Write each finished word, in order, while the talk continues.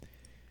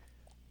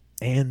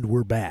And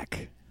we're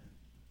back.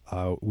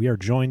 We are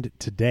joined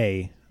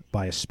today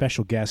by a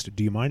special guest.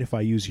 Do you mind if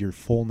I use your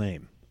full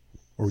name?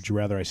 Or would you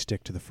rather I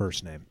stick to the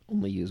first name?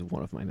 Only use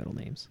one of my middle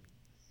names.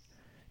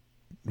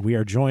 We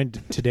are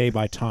joined today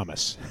by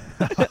Thomas.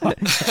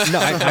 No,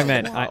 I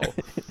meant...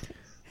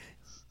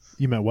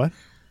 You meant what?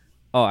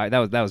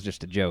 that was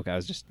just a joke. I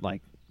was just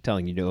like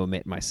telling you to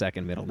omit my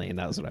second middle name.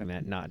 That was what I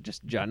meant. Not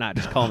just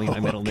call me my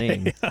middle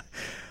name.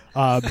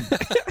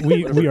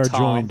 We are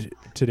joined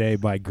today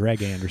by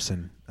Greg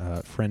Anderson,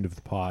 friend of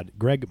the pod.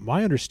 Greg,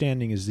 my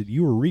understanding is that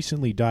you were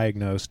recently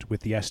diagnosed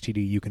with the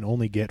STD you can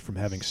only get from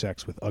having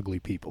sex with ugly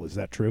people. Is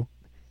that true?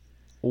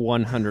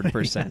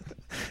 100%.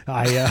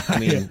 I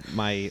mean,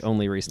 my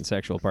only recent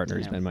sexual partner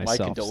has been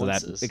myself, so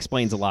that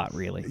explains a lot,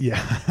 really.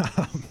 Yeah.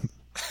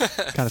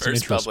 Kind of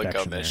First some public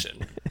introspection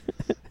omission.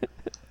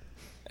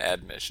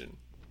 Admission.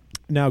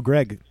 Now,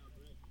 Greg,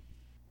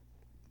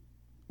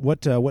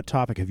 what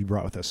topic have you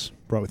brought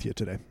with you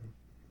today?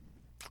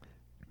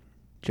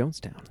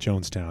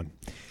 Jonestown.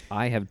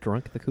 I have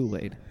drunk the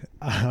Kool-Aid.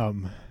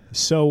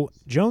 So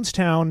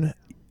Jonestown,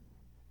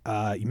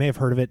 you may have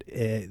heard of it.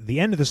 The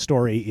end of the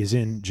story is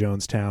in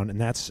Jonestown,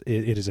 and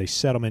it is a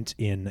settlement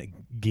in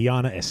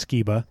Guyana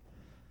Esquiba,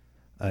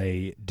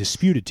 a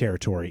disputed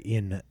territory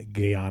in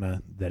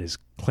Guyana that is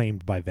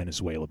claimed by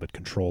Venezuela but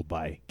controlled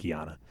by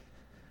Guyana.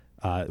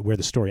 Where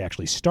the story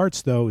actually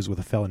starts, though, is with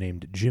a fellow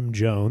named Jim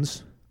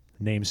Jones,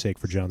 namesake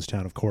for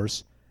Jonestown, of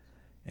course,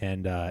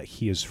 and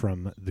he is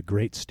from the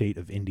great state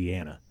of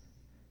Indiana.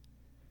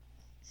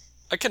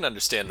 I can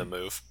understand the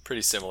move.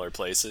 Pretty similar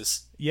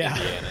places.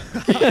 Yeah.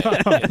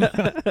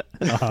 Indiana.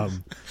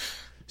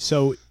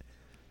 So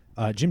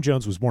Jim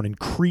Jones was born in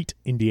Crete,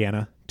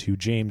 Indiana, to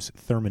James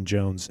Thurman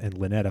Jones and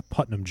Lynetta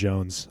Putnam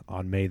Jones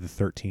on May the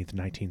 13th,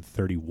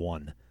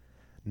 1931.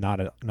 Not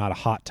a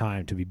hot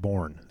time to be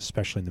born,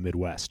 especially in the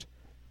Midwest.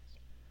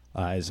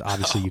 As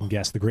obviously you can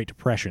guess, the Great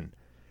Depression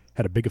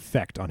had a big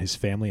effect on his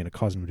family and it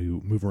caused him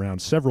to move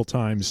around several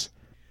times,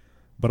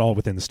 but all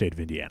within the state of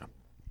Indiana.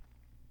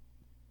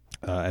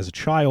 As a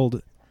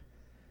child,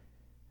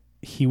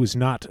 he was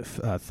not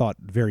thought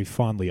very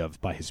fondly of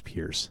by his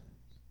peers.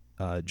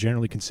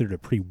 Generally considered a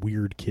pretty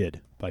weird kid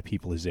by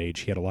people his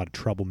age. He had a lot of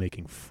trouble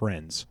making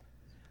friends.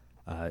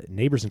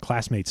 Neighbors and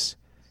classmates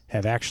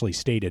have actually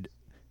stated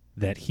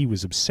that he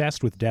was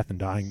obsessed with death and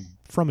dying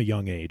from a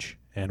young age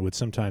and would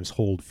sometimes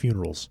hold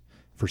funerals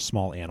for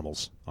small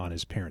animals on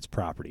his parents'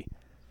 property.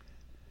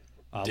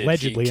 Did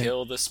Allegedly, he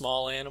kill the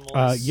small animals?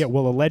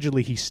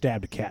 Allegedly he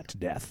stabbed a cat to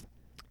death.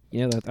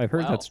 You know, I've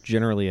heard that's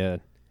generally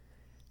a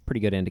pretty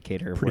good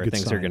indicator of where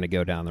things sign. are going to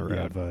go down the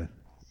road.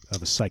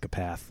 Of a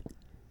psychopath.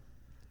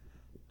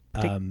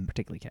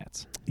 Particularly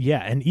cats. Yeah,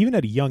 and even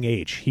at a young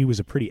age, he was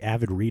a pretty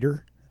avid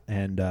reader,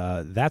 and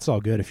that's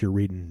all good if you're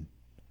reading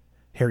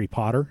Harry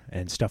Potter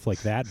and stuff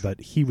like that, but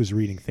he was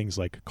reading things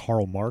like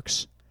Karl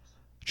Marx,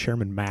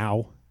 Chairman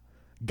Mao,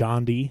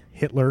 Gandhi,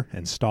 Hitler,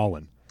 and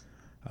Stalin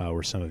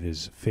were some of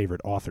his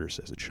favorite authors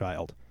as a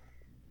child.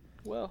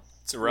 Well,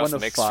 it's a rough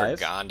mix for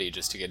Gandhi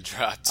just to get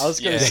dropped. I was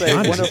going to say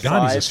Gandhi's 1 of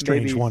 5, a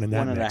strange maybe one in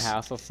that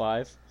 1.5 of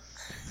 5.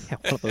 Yeah,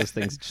 one of those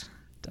things just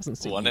doesn't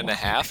seem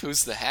 1.5?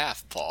 Who's the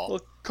half, Paul?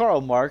 Well,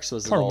 Karl Marx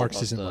was Karl all Marx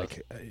about isn't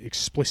like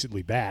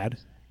explicitly bad,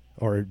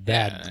 or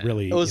bad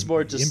really. It was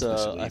more just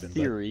implicitly a even,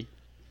 theory.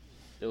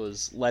 It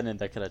was Lenin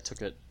that kind of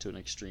took it to an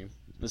extreme.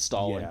 The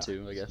Stalin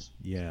too, I guess.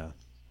 Yeah.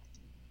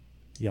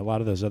 Yeah, a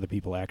lot of those other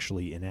people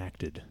actually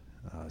enacted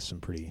some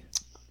pretty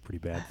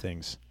bad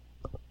things.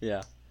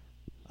 Yeah.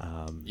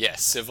 Yeah,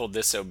 civil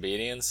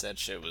disobedience. That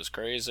shit was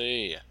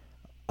crazy.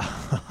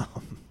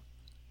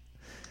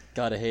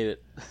 Gotta hate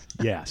it.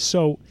 Yeah,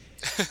 so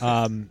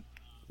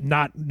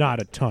not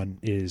a ton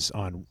is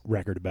on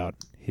record about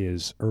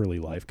his early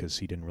life because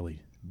he didn't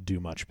really do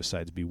much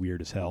besides be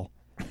weird as hell.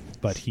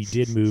 But he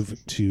did move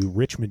to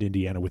Richmond,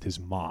 Indiana with his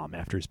mom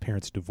after his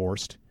parents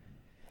divorced.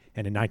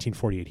 And in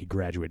 1948, he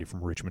graduated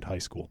from Richmond High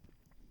School.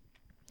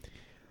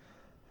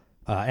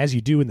 As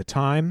you do in the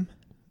time,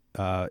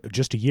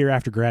 just a year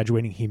after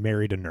graduating, he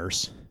married a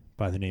nurse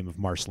by the name of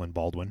Marcelin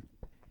Baldwin.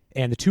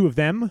 And the two of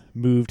them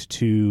moved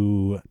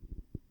to,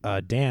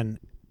 Dan,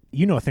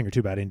 you know a thing or two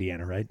about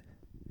Indiana, right?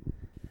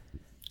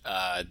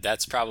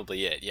 That's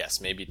probably it. Yes,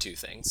 maybe two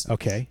things.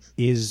 Okay.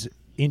 Is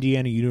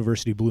Indiana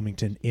University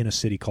Bloomington in a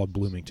city called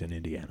Bloomington,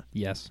 Indiana?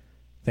 Yes.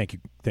 Thank you,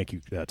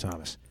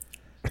 Thomas.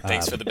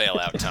 Thanks for the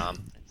bailout,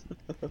 Tom.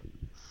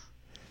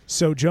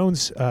 So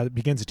Jones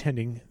begins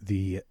attending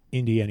the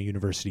Indiana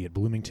University at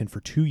Bloomington for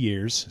 2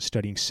 years,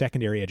 studying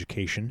secondary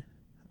education,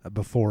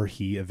 before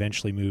he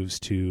eventually moves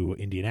to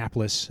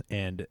Indianapolis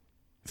and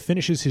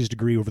finishes his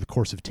degree over the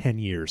course of 10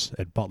 years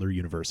at Butler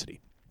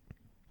University.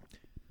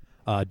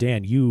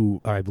 Dan, you,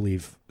 I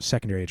believe,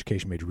 secondary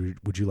education major.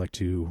 Would you like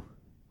to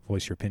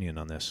voice your opinion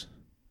on this?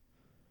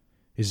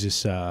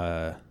 Is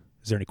there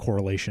any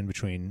correlation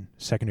between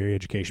secondary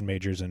education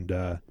majors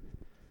and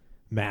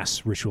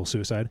mass ritual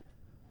suicide?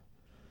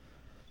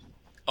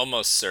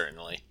 Almost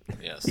certainly,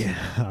 yes.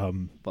 Yeah.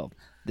 Well,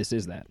 this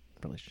is that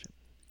relationship.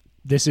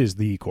 This is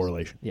the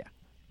correlation. Yeah.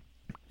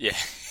 Yeah.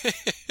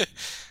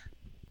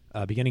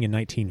 Beginning in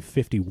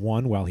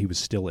 1951, while he was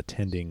still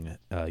attending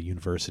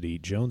university,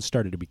 Jones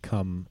started to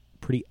become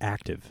pretty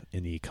active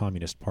in the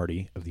Communist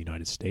Party of the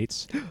United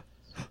States.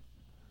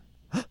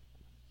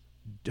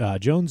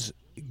 Jones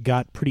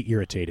got pretty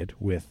irritated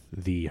with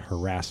the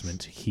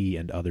harassment he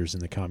and others in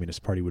the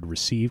Communist Party would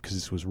receive, because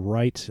this was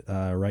right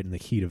in the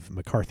heat of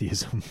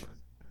McCarthyism.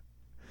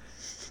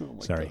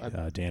 Sorry,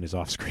 Dan is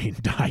off screen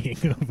dying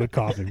of a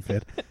coughing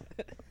fit.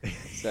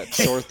 Is that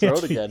sore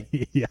throat again?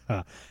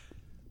 Yeah.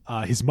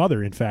 His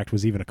mother, in fact,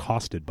 was even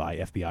accosted by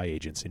FBI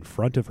agents in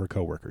front of her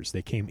coworkers.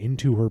 They came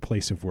into her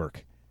place of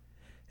work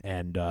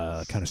and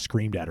kind of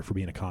screamed at her for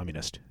being a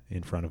communist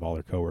in front of all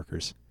her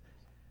coworkers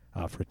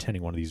for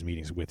attending one of these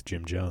meetings with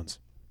Jim Jones.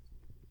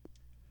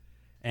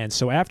 And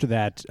so after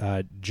that,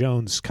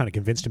 Jones kind of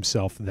convinced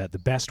himself that the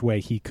best way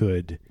he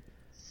could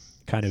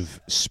kind of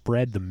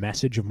spread the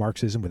message of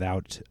Marxism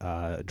without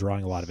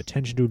drawing a lot of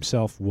attention to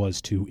himself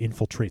was to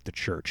infiltrate the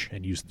church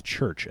and use the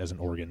church as an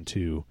organ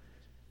to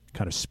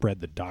kind of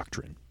spread the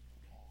doctrine.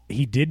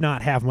 He did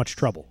not have much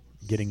trouble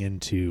getting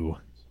into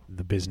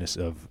the business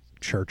of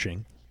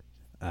churching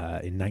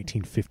in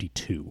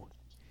 1952.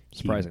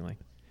 Surprisingly.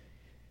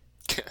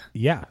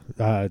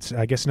 It's,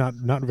 I guess, not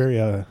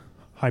very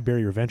high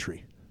barrier of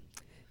entry.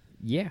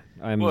 Yeah.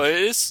 Well, it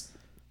is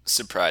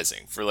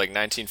surprising for,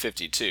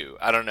 1952.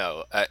 I don't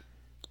know.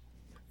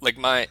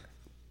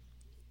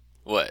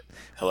 What?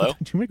 Hello?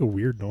 Did you make a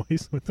weird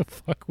noise? What the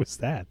fuck was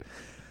that?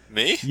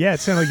 Me? Yeah, it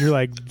sounded like you're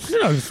like,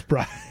 I'm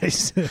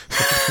surprised.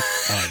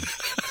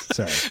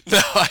 Sorry.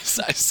 No, I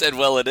said,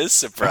 well, it is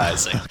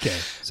surprising. Okay.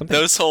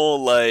 Those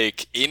whole,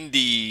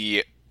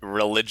 indie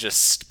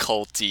religious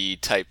culty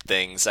type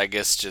things, I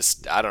guess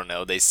just, I don't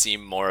know, they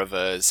seem more of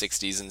a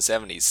 60s and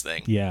 70s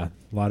thing. Yeah,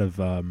 a lot of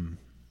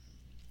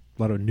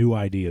new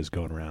ideas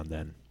going around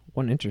then.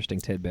 One interesting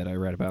tidbit I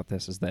read about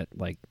this is that,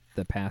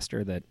 the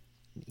pastor that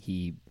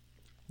he,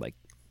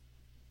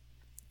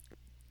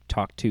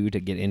 talked to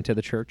get into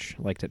the church,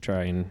 to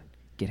try and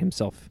get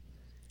himself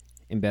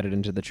embedded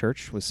into the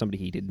church, was somebody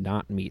he did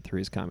not meet through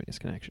his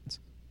communist connections.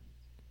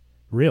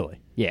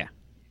 Really? Yeah.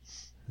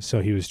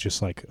 So he was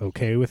just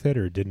okay with it,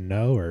 or didn't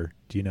know, or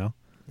do you know?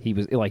 He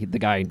was the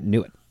guy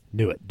knew it.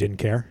 Knew it, didn't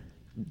care?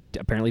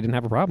 Apparently didn't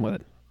have a problem with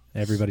it.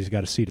 Everybody's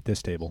got a seat at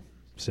this table,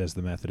 says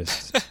the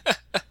Methodists.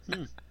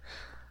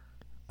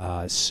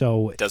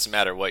 So it doesn't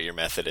matter what your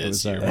method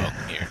is, you're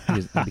welcome here.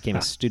 He became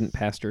a student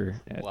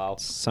pastor at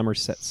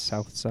Somerset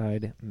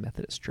Southside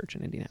Methodist Church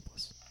in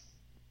Indianapolis.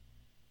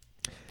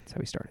 That's how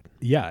he started.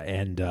 Yeah,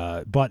 and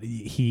but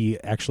he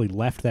actually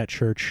left that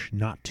church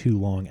not too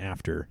long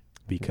after,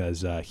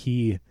 because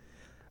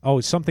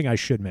something I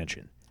should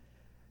mention.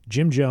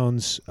 Jim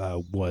Jones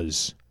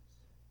was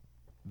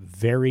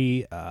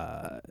very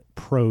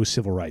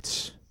pro-civil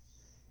rights.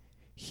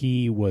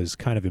 He was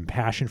kind of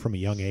impassioned from a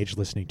young age,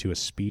 listening to a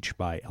speech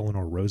by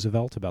Eleanor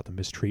Roosevelt about the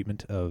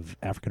mistreatment of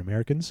African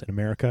Americans in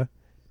America.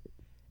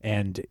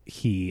 And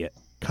he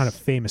kind of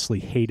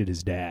famously hated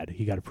his dad.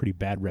 He got a pretty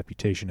bad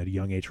reputation at a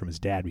young age from his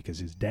dad, because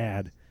his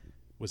dad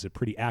was a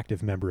pretty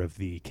active member of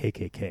the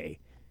KKK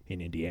in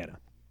Indiana.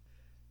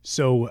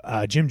 So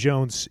Jim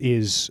Jones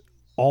is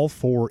all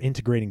for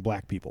integrating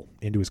black people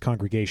into his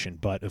congregation,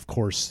 but of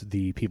course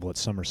the people at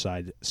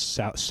Somerset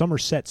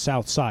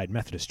Southside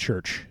Methodist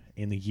Church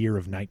in the year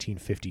of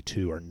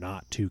 1952 are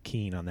not too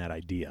keen on that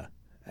idea,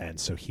 and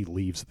so he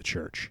leaves the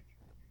church.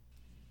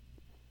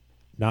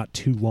 Not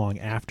too long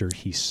after,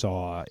 he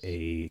saw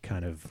a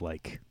kind of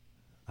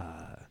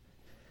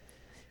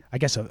I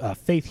guess a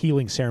faith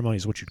healing ceremony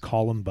is what you'd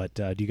call them, but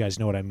do you guys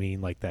know what I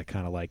mean? That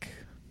kind of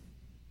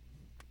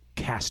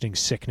casting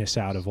sickness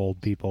out of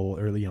old people,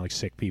 or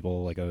sick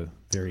people, a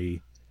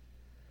very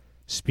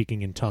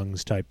speaking in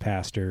tongues type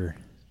pastor.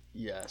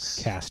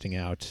 Yes. Casting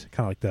out,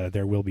 kind of like the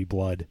There Will Be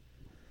Blood.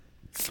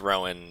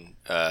 Throwing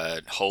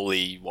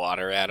holy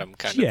water at him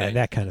kind of thing. Yeah,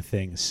 that kind of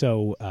thing.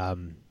 So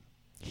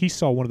he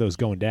saw one of those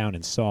going down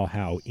and saw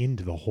how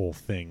into the whole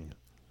thing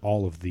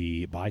all of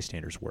the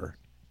bystanders were,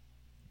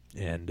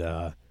 and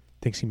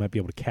thinks he might be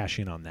able to cash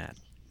in on that.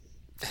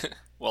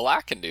 Well,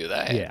 I can do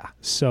that. Yeah.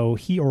 So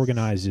he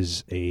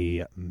organizes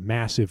a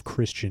massive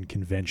Christian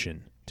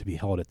convention to be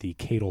held at the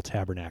Cadle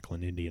Tabernacle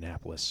in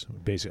Indianapolis.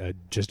 Basically,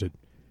 just a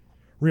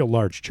real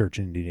large church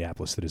in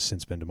Indianapolis that has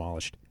since been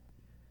demolished.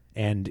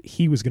 And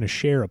he was going to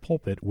share a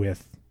pulpit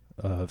with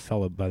a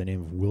fellow by the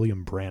name of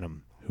William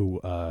Branham,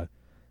 who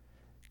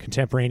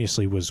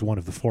contemporaneously was one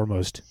of the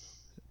foremost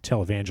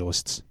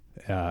televangelists.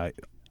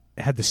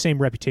 Had the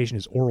same reputation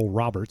as Oral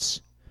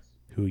Roberts,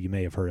 who you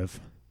may have heard of,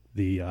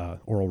 the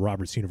Oral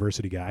Roberts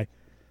University guy.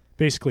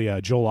 Basically,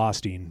 Joel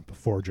Osteen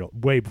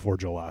way before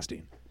Joel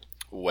Osteen.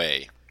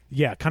 Way.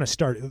 Yeah, kind of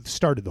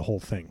started the whole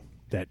thing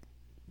that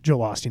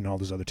Joel Osteen and all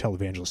those other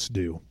televangelists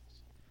do.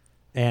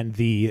 And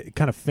the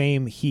kind of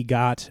fame he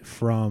got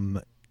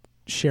from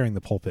sharing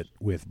the pulpit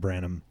with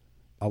Branham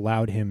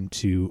allowed him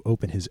to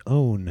open his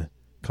own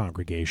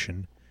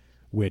congregation,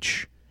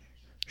 which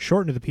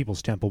shortened to the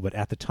People's Temple, but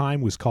at the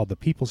time was called the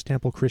People's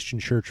Temple Christian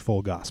Church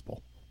Full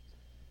Gospel.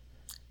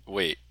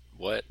 Wait,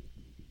 what?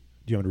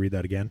 Do you want me to read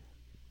that again?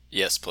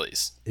 Yes,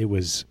 please. It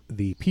was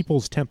the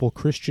People's Temple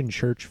Christian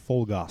Church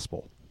Full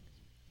Gospel.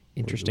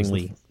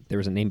 Interestingly, there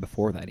was a name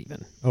before that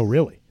even, Oh,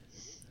 really?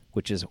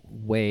 which is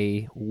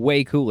way,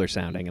 way cooler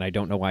sounding, and I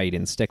don't know why he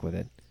didn't stick with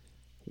it.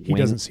 He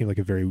doesn't seem like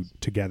a very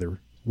together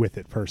with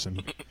it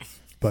person.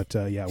 But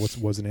yeah, what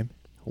was the name?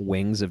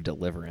 Wings of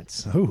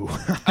Deliverance. Oh,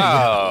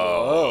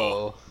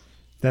 Oh.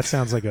 that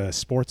sounds like a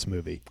sports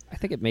movie. I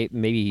think it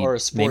maybe Or a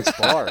sports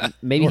bar.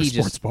 Maybe Or he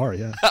sports just bar,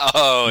 yeah.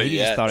 Oh, maybe he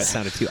yes. just thought it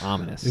sounded too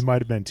ominous. It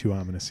might have been too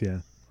ominous, yeah.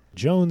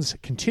 Jones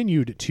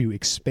continued to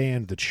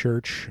expand the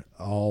church,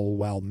 all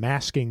while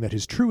masking that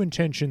his true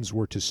intentions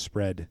were to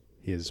spread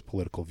his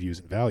political views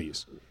and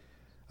values.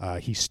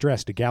 He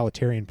stressed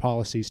egalitarian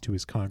policies to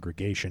his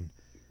congregation,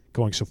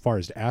 going so far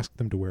as to ask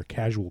them to wear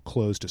casual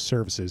clothes to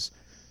services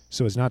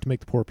so as not to make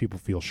the poor people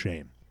feel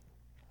shame.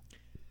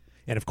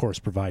 And, of course,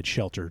 provide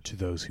shelter to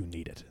those who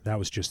need it. That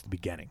was just the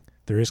beginning.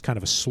 There is kind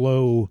of a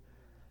slow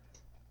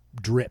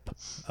drip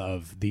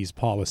of these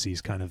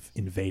policies kind of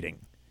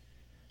invading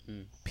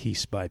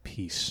piece by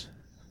piece,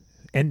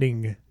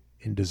 ending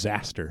in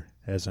disaster,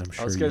 as I'm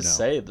sure I was you going know. to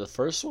say, the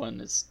first one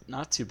is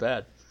not too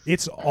bad.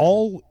 It's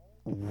all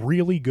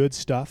really good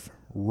stuff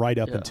right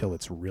up Yeah. until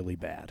it's really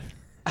bad.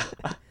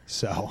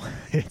 So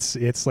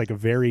it's like a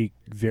very,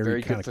 very,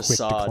 Very kind good of quick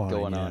facade decline.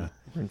 going yeah. on.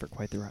 We're in for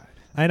quite the ride.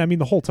 And I mean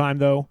the whole time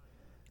though,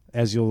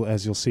 as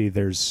you'll see,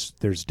 there's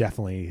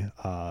definitely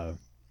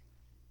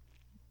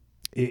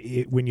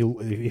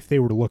if they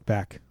were to look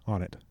back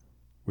on it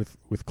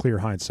with clear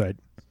hindsight,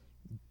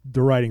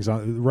 the writing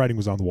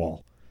was on the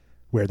wall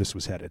where this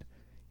was headed.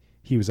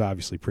 He was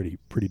obviously pretty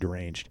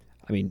deranged.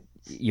 I mean,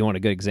 you want a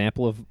good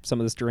example of some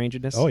of this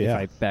derangedness? Oh, yeah.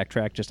 If I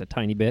backtrack just a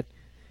tiny bit,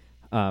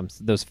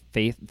 those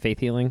faith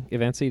healing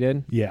events he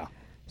did. Yeah.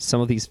 Some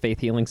of these faith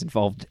healings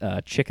involved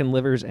chicken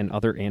livers and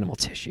other animal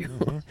tissue,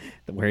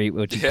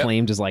 which he Yeah.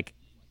 claimed as like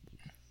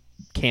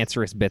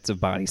cancerous bits of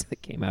bodies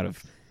that came out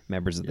of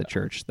members of the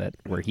church that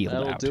were healed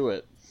That'll out. do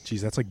it.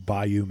 Geez, that's like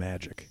Bayou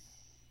magic.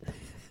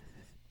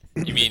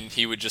 You mean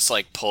he would just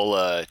like pull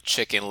a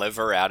chicken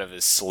liver out of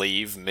his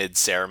sleeve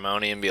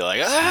mid-ceremony and be like,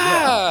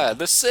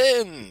 the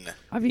sin.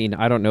 I mean,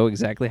 I don't know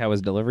exactly how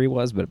his delivery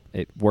was, but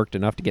it worked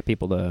enough to get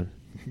people to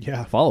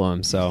Yeah. follow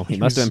him, so he He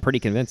must have was- been pretty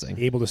convincing.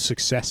 Able to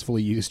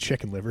successfully use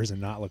chicken livers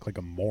and not look like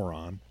a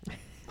moron.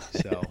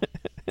 So,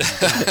 he's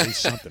done at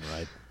least something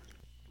right.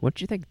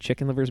 Wouldn't you think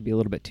chicken livers would be a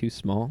little bit too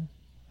small?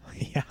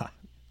 Yeah,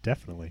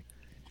 definitely.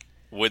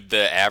 Would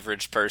the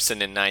average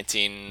person in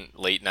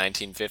late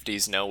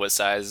 1950s know what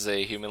size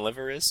a human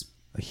liver is?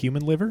 A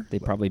human liver?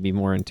 They'd probably be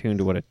more in tune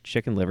to what a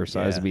chicken liver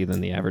size Yeah. would be than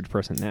the average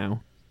person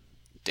now.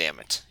 Damn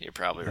it, you're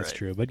probably That's right.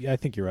 true, but yeah, I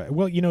think you're right.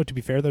 Well, to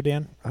be fair though,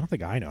 Dan, I don't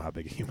think I know how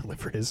big a human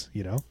liver is.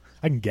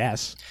 I can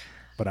guess,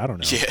 but I don't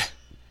know. Yeah,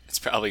 it's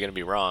probably gonna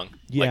be wrong.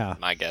 Yeah. Like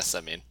my guess. I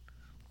mean,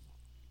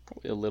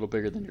 Probably a little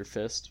bigger than your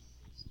fist.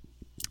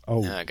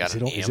 Oh, I got is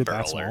an it Amber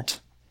that small? alert.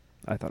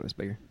 I thought it was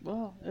bigger.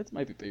 Well, it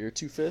might be bigger.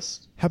 2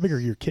 fists. How big are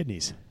your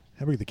kidneys?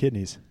 How big are the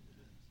kidneys?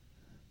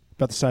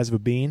 About the size of a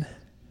bean.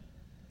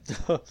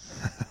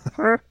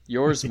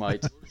 Yours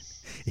might.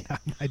 Yeah,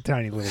 my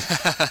tiny little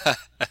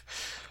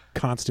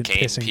constant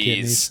Cane pissing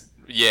kidneys. peas.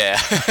 Yeah,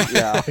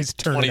 Yeah. Always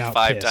turning out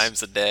 25 piss.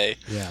 times a day.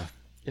 Yeah.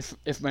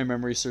 If my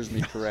memory serves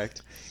me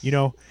correct.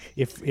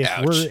 If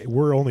Ouch.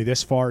 we're only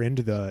this far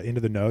into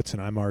the notes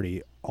and I'm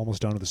already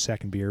almost done with the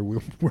second beer, we're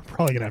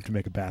probably gonna have to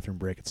make a bathroom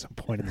break at some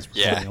point in this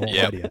recording. Yeah, I won't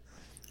yep. lie to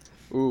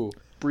you. Ooh,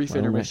 brief Well,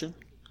 intermission.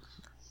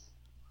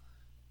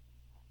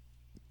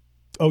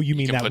 Oh, you You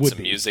mean can that put would some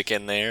be music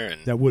in there,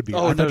 and that would be?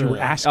 Oh, I no, thought you no, were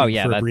no. asking Oh,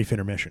 yeah, for a that- brief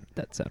intermission.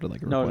 That sounded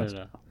like a No, request.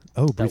 no.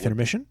 Oh, brief would-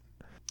 intermission.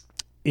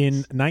 In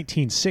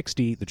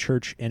 1960, the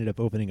church ended up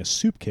opening a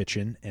soup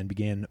kitchen and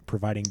began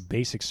providing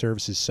basic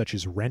services such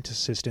as rent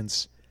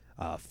assistance,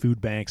 food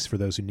banks for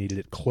those who needed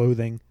it,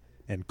 clothing,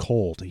 and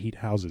coal to heat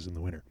houses in the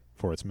winter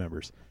for its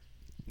members.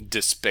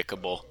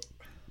 despicable.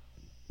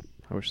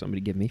 I wish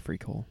somebody give me free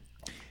coal.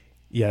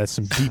 Yeah, that's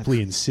some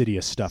deeply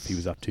insidious stuff he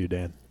was up to,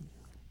 Dan.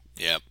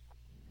 Yep.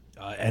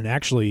 And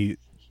actually,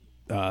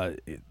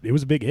 it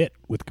was a big hit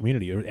with the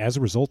community. As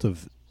a result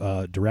of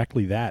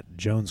directly that,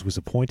 Jones was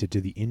appointed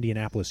to the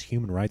Indianapolis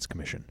Human Rights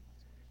Commission,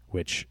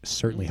 which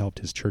certainly helped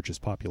his church's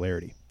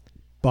popularity.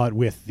 But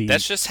with the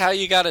That's just how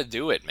you got to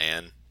do it,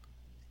 man.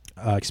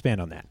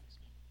 expand on that.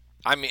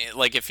 I mean,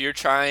 like if you're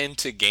trying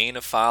to gain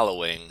a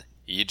following,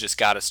 you just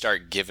got to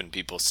start giving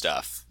people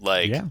stuff.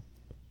 Like Yeah.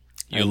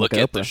 you And look look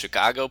at at the Oprah.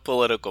 Chicago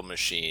political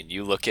machine,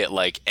 you look at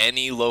like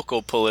any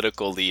local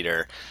political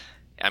leader.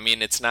 I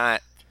mean, it's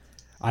not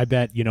I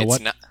bet, you know It's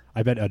what? not-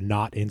 I bet a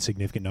not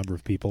insignificant number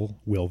of people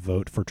will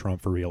vote for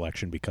Trump for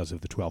re-election because of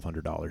the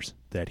 $1,200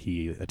 that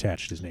he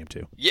attached his name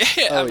to. Yeah,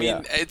 Oh, I mean,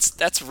 yeah.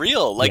 that's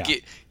real. Like Yeah.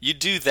 you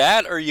do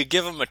that or you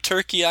give them a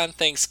turkey on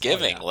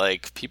Thanksgiving. yeah.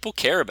 Like people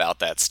care about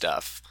that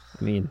stuff.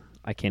 I mean,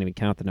 I can't even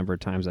count the number of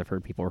times I've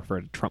heard people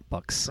refer to Trump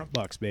bucks. Trump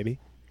bucks, baby.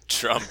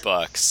 Trump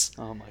bucks.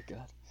 Oh my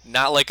god.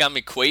 Not like I'm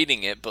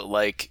equating it, but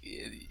like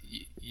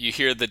you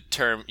hear the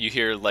term, you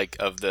hear like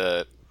of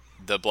the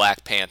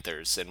Black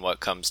Panthers and what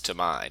comes to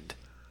mind.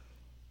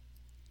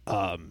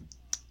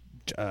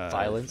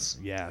 Violence.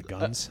 Yeah,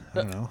 guns.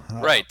 I don't know.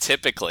 Right,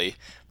 typically.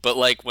 But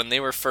like when they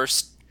were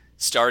first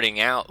starting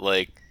out,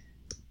 like,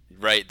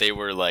 right, they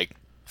were like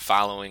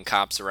following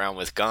cops around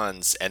with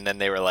guns, and then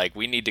they were like,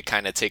 we need to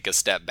kind of take a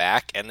step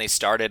back, and they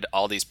started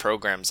all these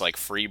programs like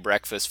free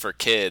breakfast for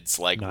kids,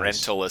 like Nice.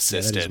 rental Yeah, that is what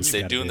assistance. you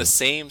They're gotta doing do. the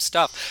same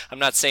stuff. I'm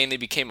not saying they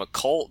became a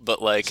cult, but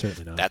like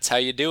Certainly not. that's how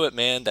you do it,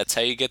 man. That's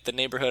how you get the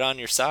neighborhood on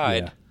your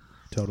side. Yeah,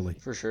 totally.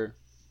 For sure.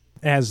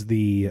 As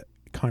the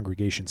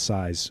congregation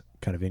size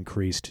kind of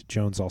increased,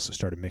 Jones also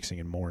started mixing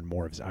in more and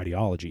more of his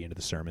ideology into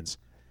the sermons.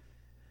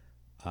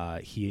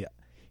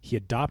 He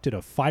adopted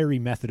a fiery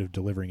method of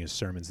delivering his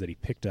sermons that he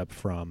picked up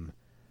from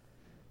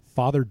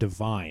Father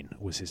Divine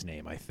was his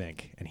name, I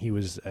think, and he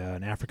was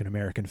an African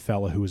American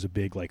fella who was a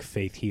big like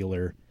faith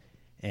healer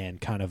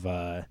and kind of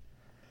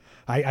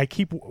I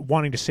keep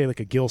wanting to say like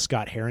a Gil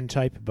Scott Heron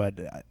type, but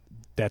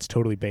that's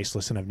totally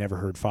baseless, and I've never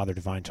heard Father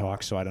Divine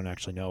talk, so I don't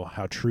actually know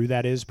how true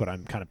that is, but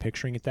I'm kind of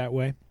picturing it that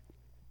way.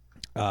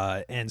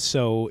 And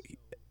so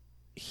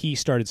he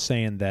started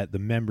saying that the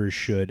members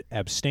should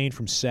abstain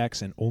from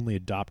sex and only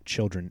adopt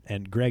children.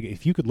 And Greg,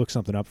 if you could look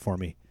something up for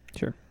me.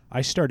 Sure.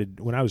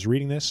 When I was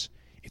reading this,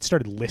 it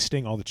started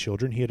listing all the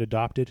children he had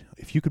adopted.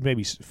 If you could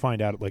maybe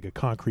find out like a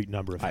concrete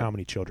number of how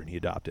many children he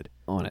adopted.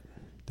 On it.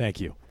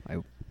 Thank you.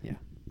 Yeah.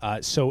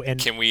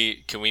 Can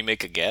we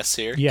make a guess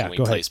here? Yeah, Can we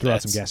go ahead. place Throw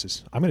out bets? some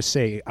guesses. I'm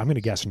going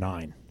to guess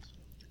 9.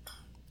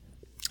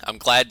 I'm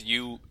glad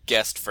you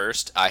guessed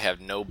first. I have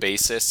no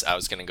basis. I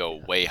was going to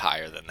go way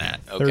higher than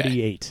that. Okay.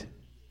 38.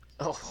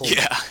 Oh,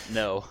 Yeah.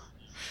 No.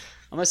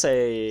 I'm going to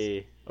say,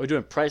 are we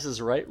doing Price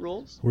is Right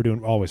rules? We're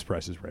doing always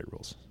Price is Right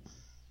rules.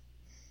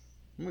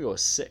 I'm going to go with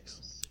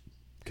 6.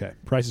 Okay.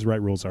 Price is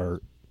Right rules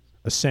are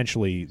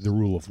essentially the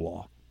rule of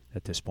law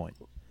at this point.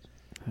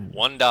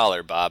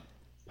 $1, Bob.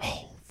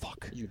 Oh,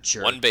 fuck. You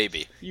jerk. One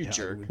baby. You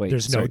jerk. Wait,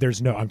 There's sorry.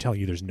 no, I'm telling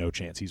you, there's no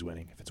chance he's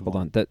winning if it's Hold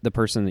one. on. The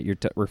person that you're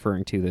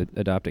referring to, that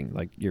adopting,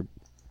 like your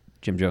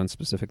Jim Jones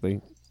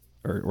specifically,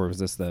 or was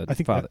this the I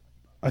think father?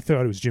 I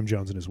thought it was Jim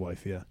Jones and his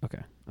wife, yeah.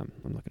 Okay, I'm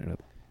looking it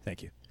up.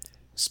 Thank you.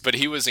 But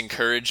he was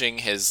encouraging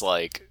his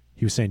like.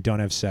 He was saying don't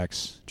have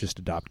sex, just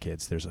adopt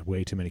kids. There's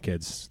way too many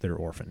kids that are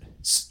orphaned.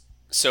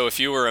 So if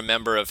you were a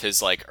member of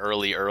his like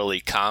early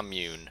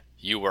commune,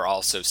 you were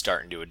also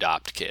starting to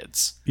adopt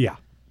kids. Yeah.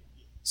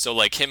 So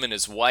like him and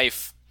his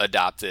wife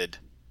adopted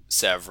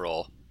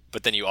several,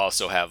 but then you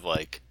also have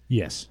like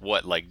Yes.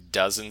 what, like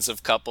dozens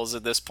of couples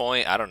at this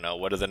point? I don't know.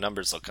 What are the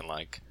numbers looking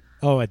like?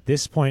 Oh, at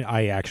this point,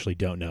 I actually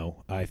don't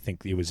know. I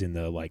think it was in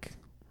the like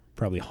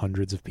probably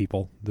hundreds of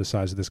people, the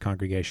size of this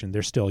congregation.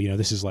 They're still,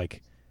 this is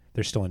like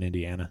they're still in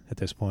Indiana at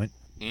this point.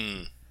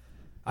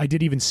 I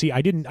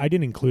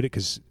didn't include it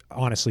because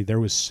honestly, there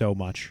was so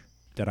much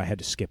that I had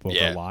to skip over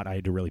a lot. I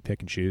had to really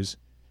pick and choose.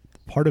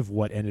 Part of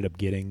what ended up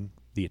getting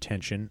the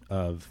attention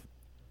of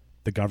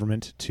the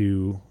government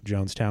to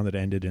Jonestown that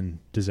ended in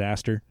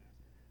disaster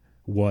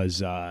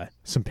was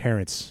some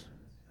parents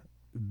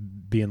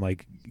being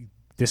like,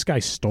 this guy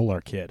stole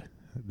our kid.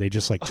 They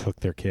just like took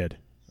their kid,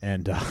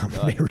 and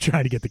they were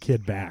trying to get the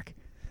kid back.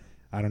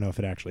 I don't know if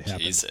it actually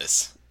happened.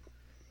 Jesus.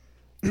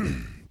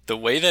 The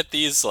way that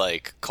these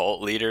like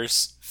cult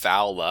leaders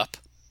foul up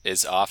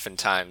is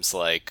oftentimes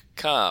like,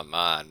 come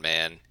on,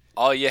 man.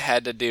 All you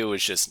had to do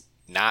was just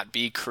not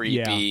be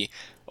creepy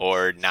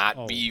or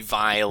not be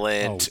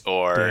violent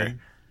or Dan,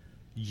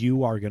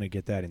 you are going to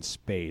get that in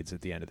spades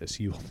at the end of this.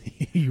 You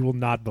will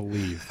not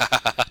believe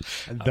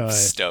I'm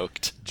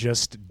stoked.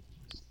 just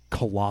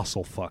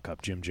colossal fuck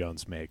up Jim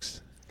Jones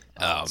makes.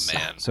 Oh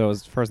man. So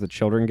as far as the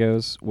children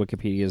goes,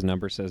 Wikipedia's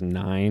number says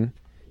 9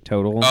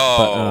 total.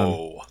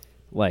 Oh. But,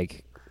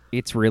 like,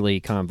 it's really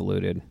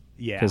convoluted.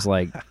 Yeah. Because,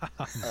 like,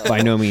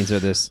 by no means are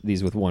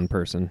these with one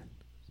person.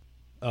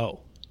 Oh.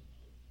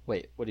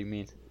 Wait, what do you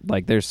mean?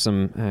 Like, there's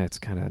some.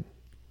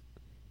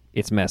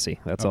 It's messy.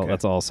 That's all. Okay.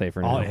 That's all I'll say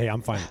for now. Hey,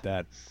 I'm fine with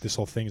that. This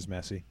whole thing is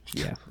messy.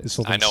 Yeah, This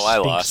whole thing I know I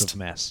stinks lost. of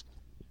mess.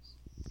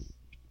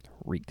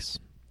 reeks.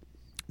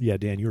 Yeah,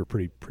 Dan, you were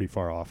pretty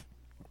far off.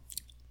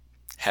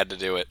 Had to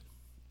do it.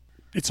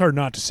 It's hard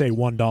not to say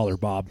 $1,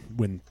 Bob,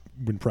 when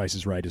Price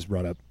is Right is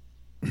brought up.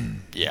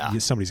 Yeah.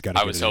 Somebody's got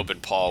to. I was hoping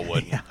Paul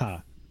would. Yeah.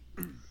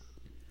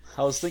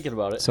 I was thinking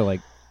about it. So like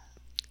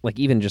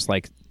even just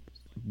like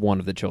one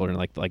of the children,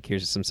 like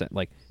here's some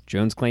like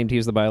Jones claimed he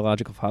was the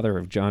biological father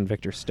of John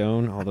Victor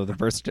Stone, although the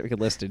birth certificate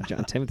listed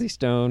John Timothy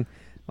Stone.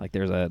 Like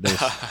there's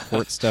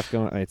court stuff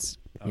going. It's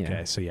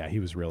Okay, so yeah, he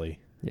was really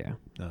yeah.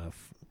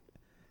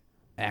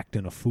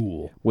 acting a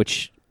fool.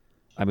 Which,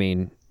 I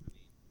mean,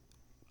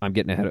 I'm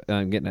getting ahead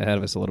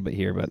of us a little bit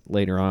here, but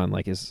later on,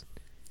 like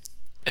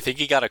I think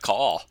he got a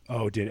call.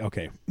 Oh,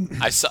 okay.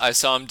 I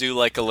saw him do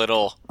like a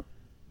little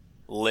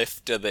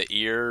lift of the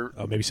ear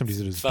Oh, maybe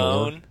somebody's at his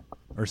phone. door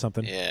or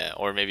something. Yeah,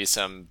 or maybe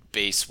some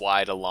base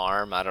wide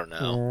alarm. I don't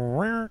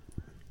know.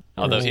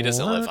 Although he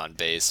doesn't live on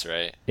base,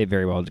 right? it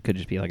very well could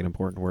just be like an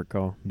important work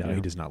call. No, you know?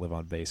 he does not live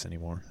on base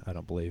anymore. I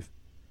don't believe.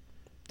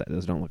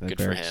 Those don't look like Good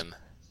barracks. for him.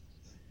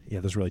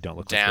 Yeah, those really don't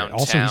look like barracks.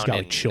 Also, he's got Downtown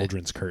like in-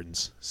 children's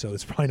curtains, so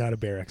it's probably not a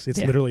barracks. It's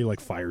Yeah. literally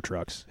like fire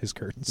trucks. His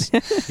curtains.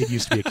 It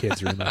used to be a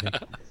kid's room, I think.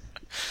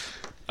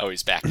 Oh,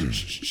 he's back.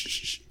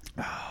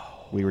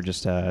 We were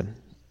just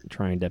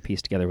trying to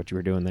piece together what you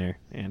were doing there,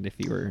 and if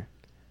you were,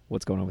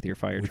 what's going on with your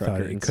fire We truck thought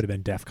it curtains. could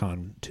have been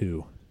DEFCON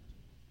 2.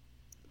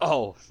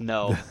 Oh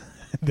no,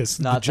 The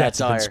Not jets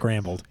that have been dire.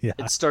 scrambled. Yeah.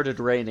 it started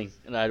raining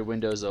and I had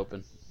windows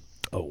open.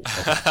 Oh,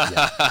 okay.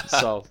 Yeah.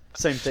 So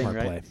same thing, Smart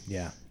right? play.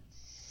 Yeah.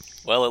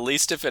 Well, at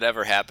least if it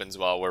ever happens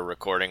while we're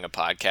recording a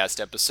podcast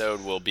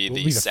episode, we'll be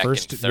the second,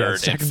 second, third,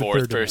 second and and fourth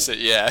third person.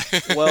 Yeah.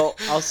 Well,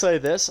 I'll say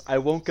this: I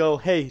won't go.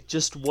 Hey,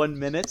 just 1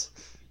 minute,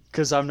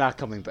 because I'm not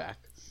coming back.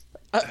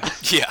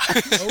 Yeah.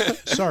 Oh,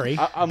 sorry.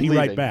 I'm Be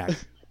right leaving. back.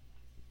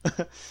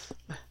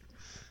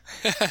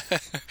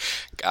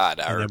 God,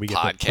 And our then we get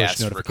the push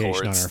podcast notification on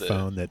records our the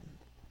phone that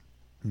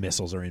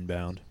missiles are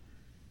inbound.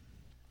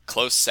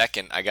 close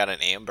second. I got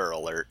an Amber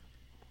Alert.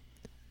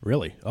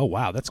 Really? Oh,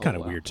 wow. That's kind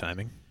of wow. weird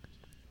timing.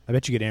 I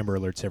bet you get Amber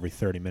Alerts every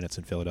 30 minutes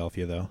in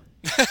Philadelphia, though.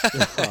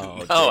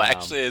 Oh, Oh, damn.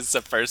 actually, it's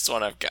the first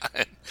one I've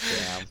gotten.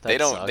 Damn, They that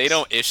don't. They sucks.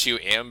 don't issue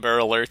Amber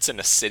Alerts in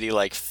a city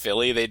like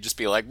Philly. They'd just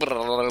be like.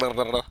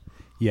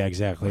 Yeah,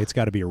 exactly. It's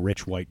got to be a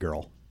rich white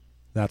girl.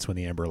 That's when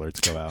the Amber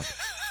Alerts go out.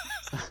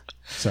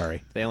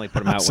 Sorry. They only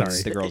put them out when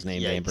Sorry. the girl's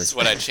named Yikes. Amber. That's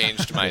what I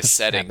changed my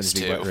settings Happens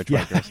to be to. what rich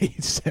Yeah, white girls.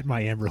 I set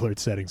my Amber Alert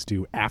settings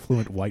to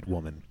affluent white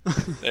woman.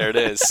 There it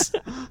is.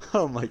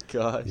 Oh my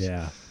gosh.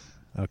 Yeah.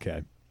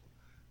 Okay.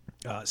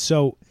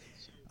 So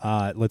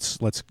let's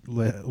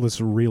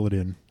reel it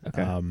in.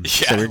 Okay. Yeah,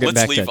 So we're getting let's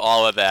back leave to-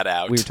 all of that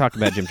out. We were talking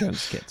about Jim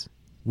Jones' kids.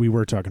 We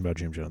were talking about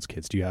Jim Jones'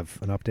 kids. Do you have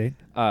an update?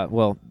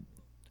 Well,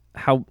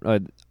 how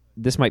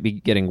this might be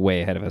getting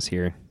way ahead of us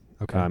here.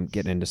 Okay.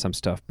 Getting into some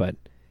stuff, but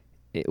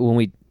when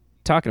we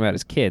talking about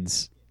his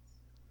kids,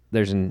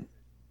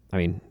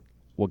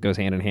 what goes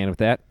hand in hand with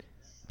that?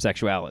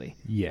 Sexuality.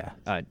 Yeah.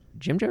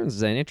 Jim Jones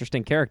is an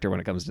interesting character when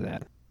it comes to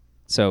that.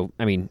 So,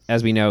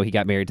 as we know, he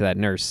got married to that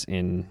nurse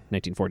in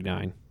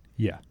 1949,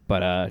 Yeah.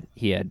 but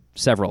he had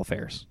several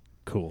affairs,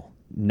 Cool.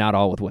 not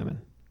all with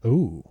women.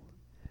 Ooh.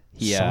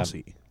 He,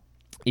 Saucy.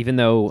 even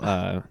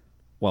though,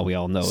 we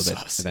all know that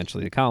Saucy.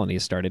 eventually the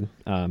colonies started,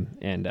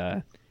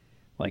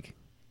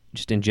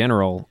 just in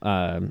general,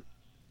 I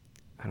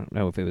don't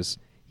know if it was,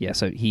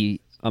 so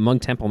among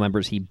temple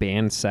members, he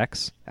banned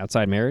sex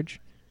outside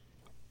marriage.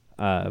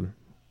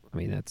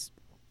 That's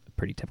a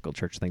pretty typical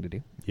church thing to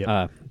do.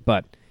 Yep.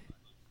 But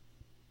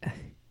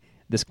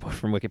this quote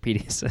from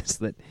Wikipedia says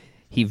that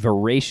he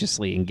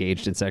voraciously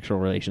engaged in sexual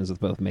relations with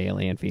both male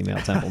and female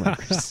temple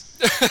members.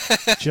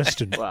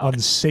 Just an Wow.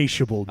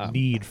 unsatiable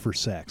need for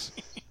sex.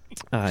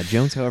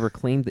 Jones, however,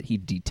 claimed that he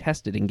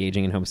detested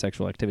engaging in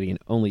homosexual activity and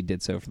only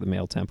did so for the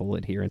male temple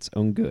adherents'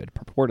 own good,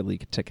 purportedly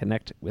to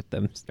connect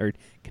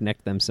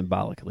them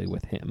symbolically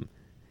with him.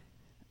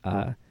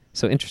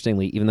 So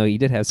interestingly, even though he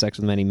did have sex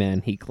with many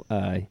men, he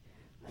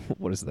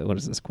what is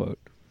this quote?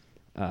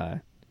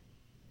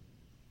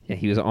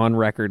 He was on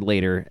record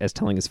later as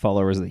telling his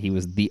followers that he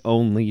was the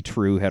only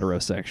true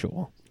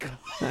heterosexual.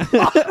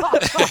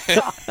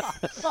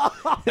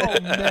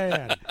 Oh,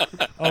 man.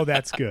 Oh,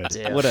 that's good.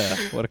 Damn. What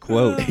a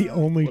quote! The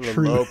only What a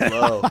true. low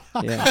blow.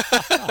 Yeah.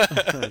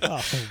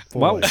 Oh, boy.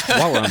 While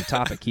we're on the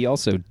topic, he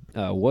also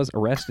was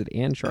arrested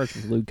and charged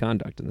with lewd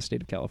conduct in the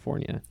state of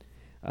California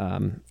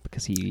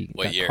because he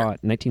What got year? caught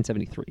in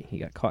 1973. He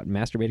got caught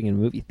masturbating in a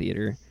movie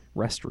theater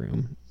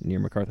restroom near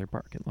MacArthur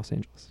Park in Los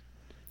Angeles.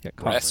 He got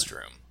caught.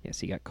 Restroom. Yes,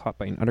 he got caught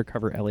by an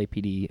undercover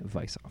LAPD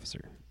vice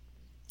officer.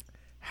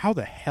 How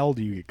the hell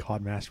do you get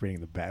caught masturbating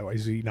in the bath?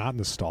 Is he not in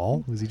the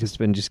stall? Was he Just just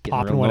been just getting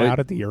popping real, one out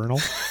at the urinal?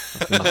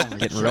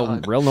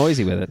 getting real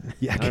noisy with it.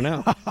 Yeah. I don't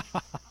know.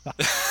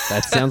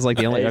 That sounds like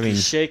the only. Hey, I if you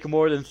mean, shake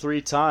more than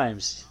 3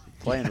 times,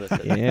 you're playing with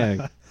it.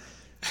 yeah.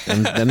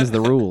 Them's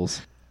the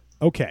rules.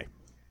 Okay.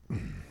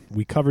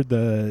 We covered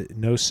the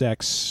no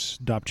sex,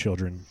 adopt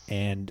children,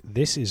 and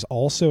this is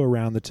also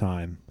around the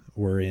time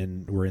we're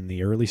in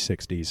the early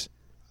 60s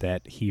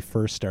that he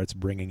first starts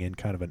bringing in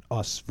kind of an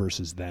us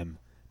versus them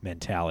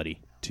mentality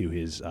to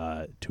his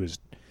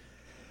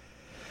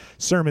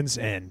sermons,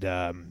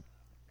 and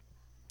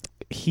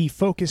he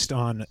focused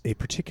on a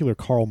particular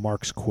Karl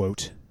Marx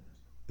quote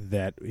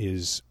that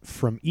is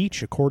from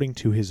each according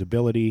to his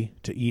ability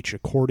to each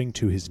according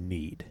to his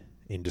need,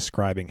 in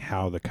describing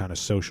how the kind of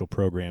social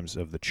programs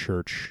of the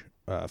church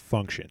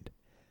functioned.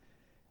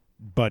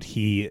 But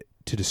to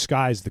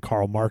disguise the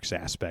Karl Marx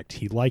aspect,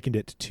 he likened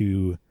it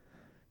to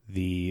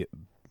the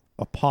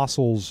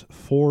Apostles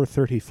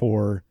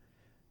 4:34,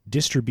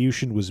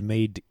 distribution was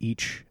made to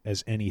each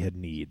as any had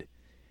need,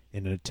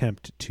 in an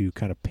attempt to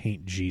kind of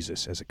paint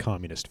Jesus as a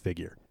communist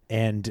figure.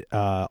 And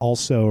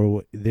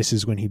also, this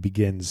is when he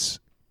begins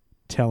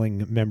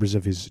telling members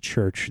of his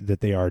church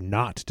that they are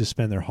not to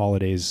spend their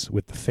holidays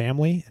with the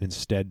family, and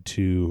instead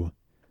to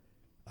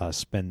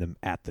spend them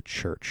at the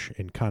church,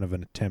 in kind of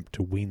an attempt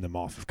to wean them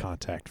off of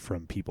contact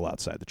from people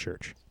outside the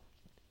church.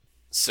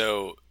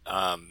 So,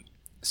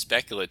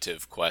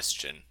 speculative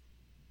question,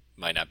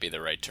 might not be the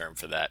right term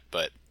for that,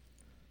 but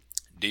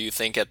do you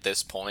think at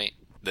this point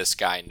this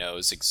guy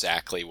knows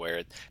exactly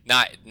where,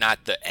 not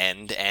the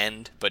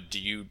end, but do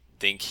you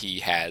think he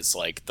has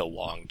like the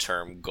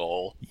long-term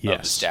goal of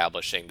Yes.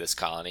 establishing this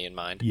colony in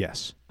mind?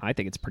 Yes. I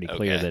think it's pretty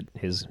clear Okay.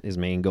 that his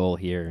main goal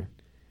here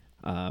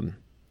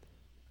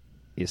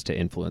is to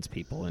influence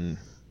people and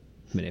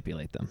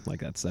manipulate them. Like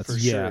that's For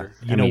Yeah. sure.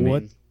 You know mean,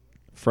 what?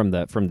 from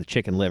the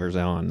chicken livers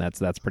on.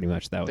 That's pretty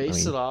much that. Base I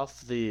mean, it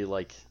off the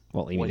like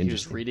well, I mean, what he was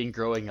interesting. reading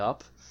growing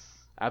up.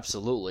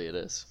 Absolutely, it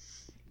is.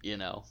 You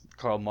know,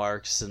 Karl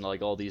Marx and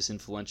like all these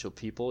influential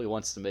people. He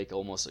wants to make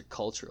almost a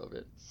culture of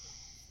it.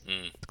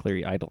 It's clear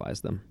he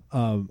idolized them.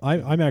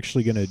 I'm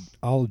actually gonna.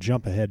 I'll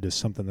jump ahead to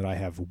something that I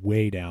have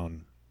way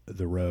down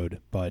the road,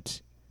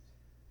 but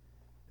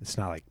it's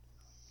not like,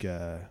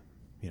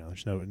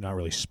 there's not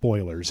really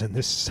spoilers in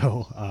this.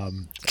 So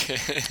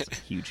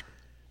Huge.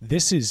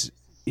 this is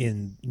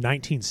in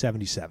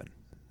 1977.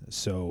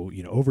 So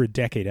over a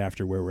decade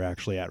after where we're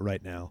actually at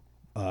right now.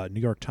 New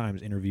York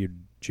Times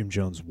interviewed Jim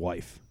Jones'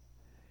 wife,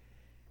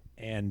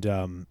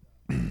 and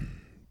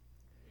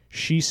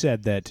she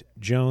said that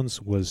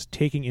Jones was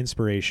taking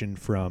inspiration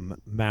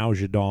from Mao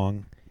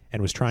Zedong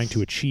and was trying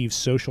to achieve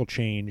social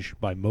change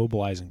by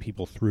mobilizing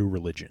people through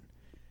religion.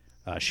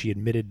 She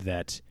admitted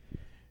that,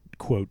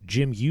 quote,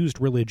 Jim used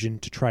religion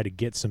to try to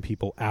get some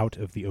people out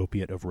of the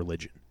opiate of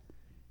religion,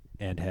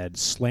 and had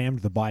slammed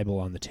the Bible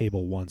on the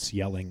table once,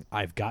 yelling,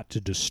 "I've got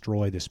to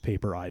destroy this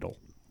paper idol."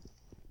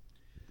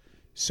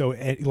 So,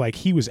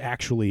 he was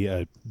actually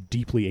a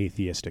deeply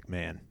atheistic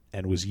man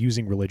and was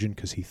using religion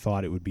because he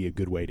thought it would be a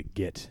good way to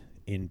get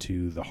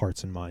into the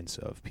hearts and minds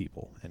of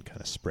people and kind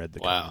of spread the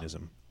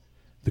communism,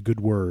 the good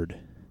word.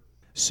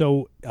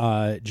 So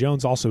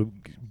Jones also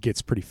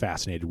gets pretty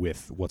fascinated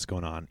with what's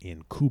going on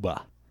in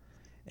Cuba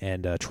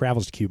and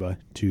travels to Cuba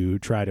to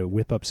try to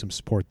whip up some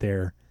support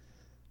there.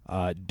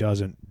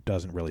 Doesn't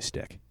really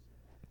stick.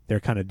 They're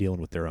kind of dealing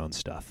with their own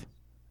stuff,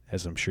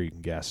 as I'm sure you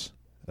can guess.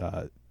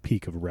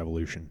 Peak of a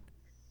revolution,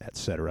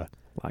 etc.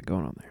 A lot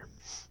going on there.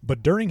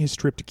 But during his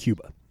trip to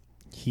Cuba,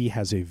 he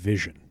has a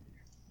vision,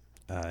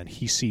 and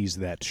he sees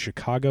that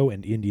Chicago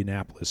and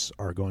Indianapolis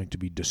are going to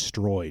be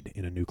destroyed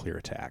in a nuclear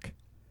attack.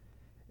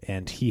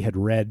 And he had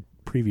read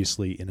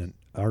previously in an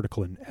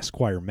article in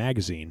Esquire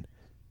magazine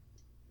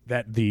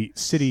that the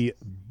city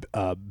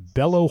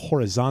Belo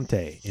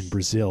Horizonte in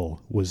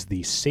Brazil was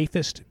the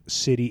safest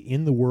city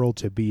in the world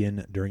to be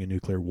in during a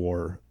nuclear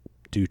war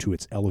due to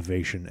its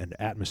elevation and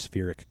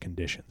atmospheric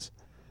conditions.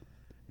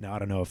 Now, I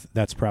don't know if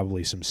that's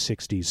probably some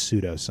 60s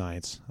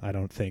pseudoscience.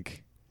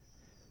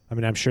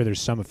 I'm sure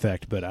there's some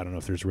effect, but I don't know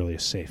if there's really a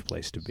safe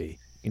place to be.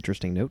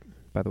 Interesting note,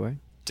 by the way.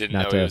 Didn't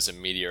Not know to- he was a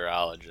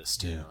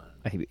meteorologist. Yeah.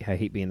 I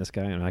hate being this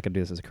guy, and I could do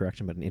this as a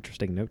correction, but an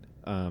interesting note.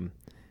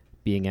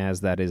 Being as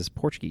that is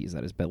Portuguese,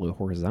 that is Belo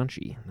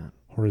Horizonte. Not,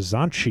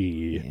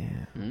 Horizonte.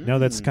 yeah. No,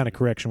 that's the kind of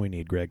correction we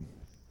need, Greg.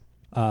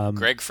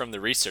 Greg from the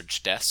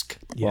research desk.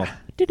 Yeah.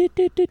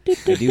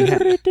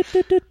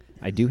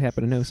 I do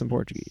happen to know some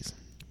Portuguese.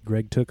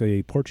 Greg took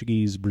a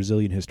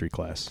Portuguese-Brazilian history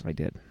class. I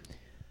did.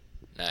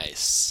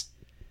 Nice.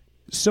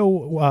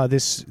 So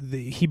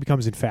he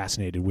becomes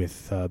fascinated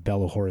with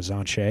Belo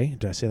Horizonte.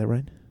 Did I say that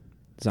right?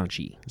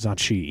 Zanchi.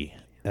 Zanchi.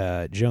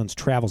 Jones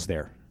travels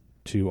there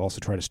to also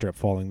try to start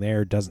falling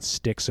there. Doesn't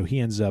stick, so he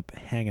ends up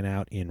hanging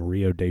out in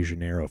Rio de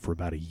Janeiro for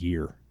about a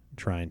year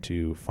trying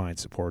to find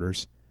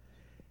supporters,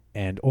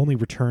 and only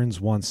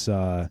returns once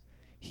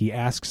he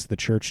asks the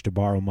church to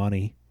borrow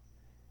money,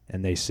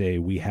 and they say,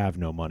 "We have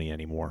no money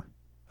anymore.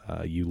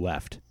 You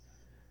left.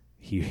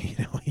 You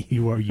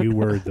were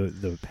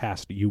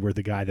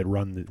the guy that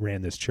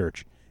ran this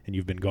church, and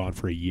you've been gone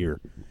for a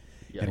year."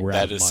 Yeah, And we're out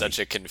That of is money. such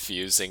a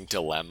confusing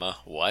dilemma.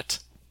 What?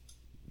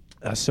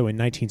 So in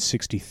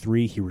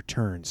 1963, he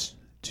returns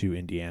to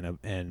Indiana,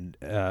 and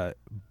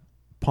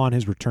upon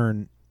his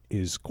return,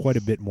 is quite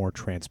a bit more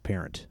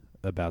transparent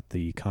about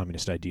the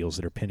communist ideals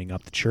that are pinning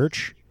up the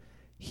church.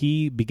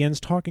 He begins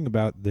talking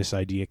about this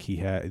idea he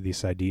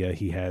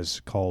has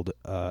called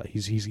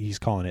he's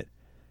calling it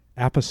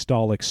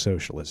apostolic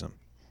socialism,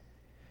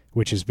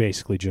 which is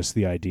basically just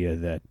the idea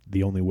that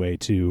the only way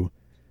to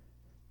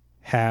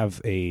have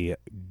a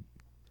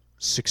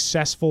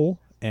successful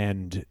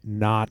and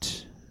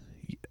not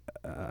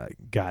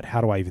God, how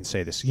do I even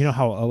say this? You know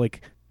how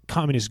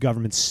communist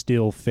governments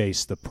still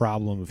face the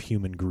problem of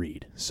human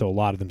greed. So a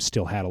lot of them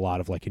still had a lot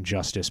of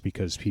injustice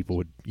because people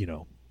would,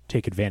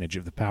 take advantage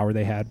of the power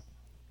they had.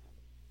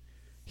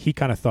 He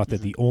kind of thought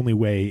that the only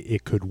way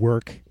it could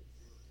work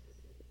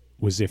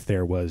was if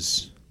there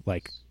was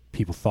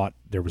people thought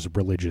there was a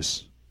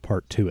religious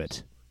part to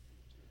it.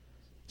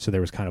 So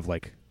there was kind of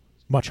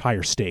much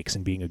higher stakes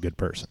in being a good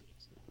person,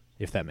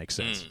 if that makes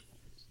sense.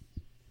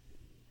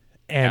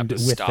 And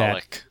with that,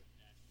 Apostolic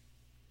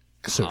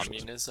Socialism.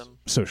 communism?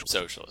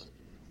 Socialism.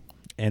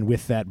 And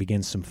with that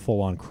begins some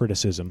full-on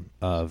criticism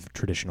of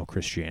traditional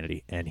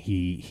Christianity, and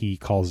he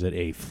calls it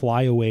a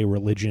flyaway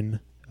religion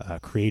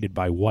created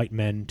by white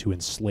men to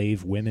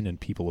enslave women and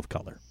people of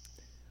color.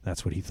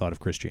 That's what he thought of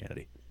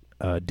Christianity.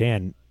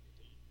 Dan,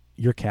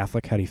 you're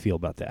Catholic. How do you feel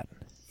about that?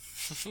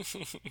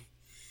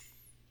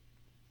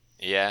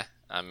 Yeah,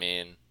 I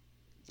mean,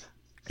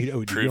 You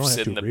don't Proof's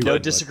have to in the agree with No it,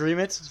 but-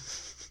 disagreement.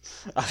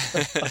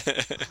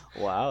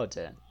 Wow,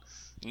 Dan.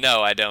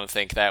 No, I don't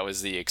think that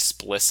was the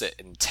explicit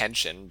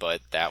intention, but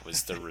that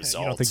was the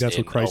result. You don't think that's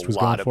what in Christ a was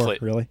lot going of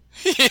for, really?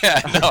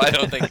 Yeah, no, I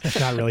don't think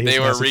Not really his they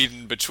were message.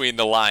 reading between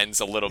the lines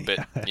a little bit,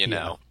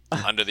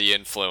 under the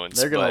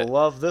influence. They're going but to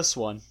love this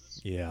one.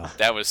 Yeah.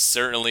 that was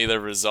certainly the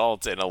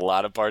result in a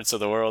lot of parts of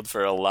the world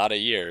for a lot of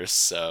years,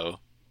 so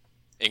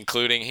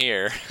including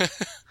here.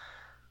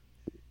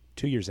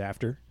 2 years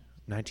after,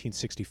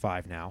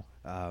 1965 now,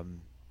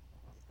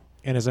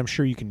 and as I'm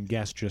sure you can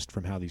guess just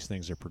from how these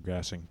things are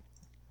progressing,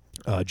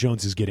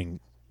 Jones is getting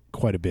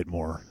quite a bit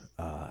more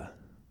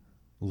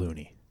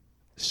loony.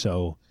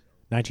 So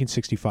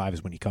 1965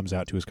 is when he comes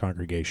out to his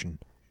congregation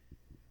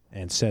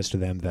and says to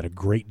them that a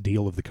great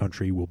deal of the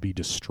country will be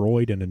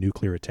destroyed in a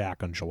nuclear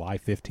attack on July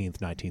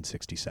 15th,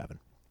 1967.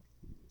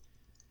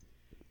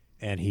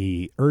 And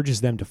he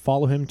urges them to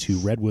follow him to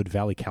Redwood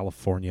Valley,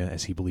 California,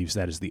 as he believes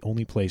that is the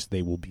only place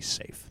they will be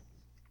safe.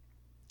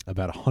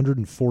 About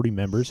 140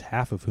 members,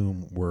 half of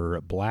whom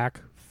were black,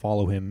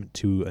 follow him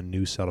to a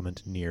new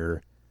settlement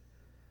near,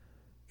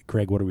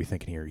 Greg, what are we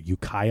thinking here?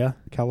 Ukiah,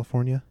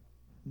 California?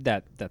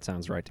 That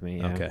sounds right to me.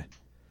 Yeah. Okay.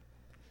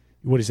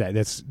 What is that?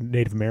 That's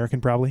Native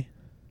American, probably?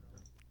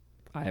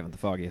 I haven't the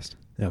foggiest.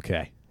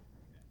 Okay.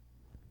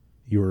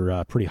 You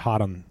were pretty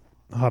hot on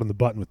the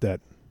button with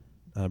that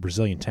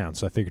Brazilian town,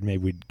 so I figured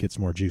maybe we'd get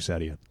some more juice out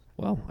of you.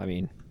 Well, I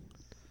mean,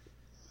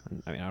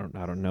 I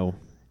don't know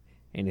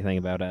anything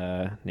about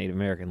Native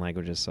American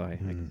languages, so I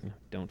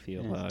don't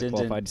feel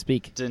qualified to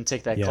speak. Didn't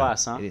take that Yeah.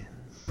 class, huh?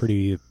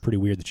 Pretty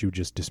weird that you would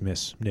just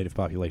dismiss native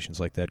populations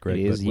like that,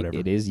 Greg, but whatever.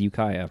 It is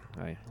Ukiah.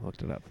 I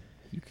looked it up.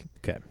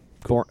 Okay.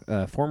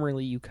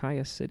 Formerly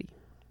Ukiah City.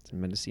 It's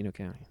in Mendocino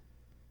County.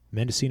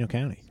 Mendocino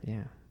County.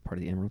 Yeah, part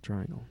of the Emerald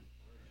Triangle.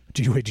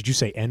 Did you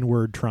say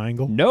N-word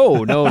triangle?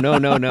 No. No. Emerald.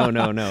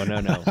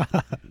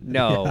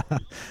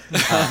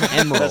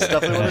 That's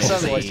definitely what it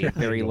sounded is like. a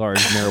very large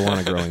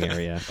marijuana growing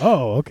area.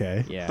 Oh,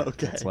 okay. Yeah.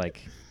 Okay. It's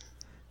like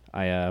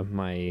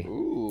my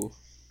Ooh.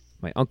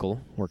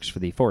 uncle works for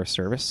the Forest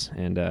Service,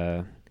 and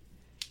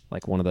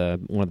like one of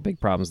the big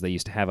problems they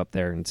used to have up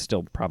there, and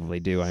still probably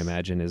do, I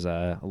imagine, is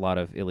a lot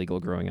of illegal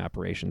growing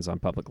operations on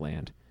public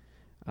land,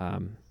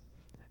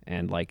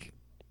 and like,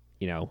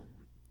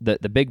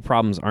 the big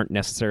problems aren't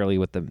necessarily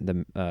with the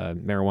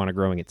marijuana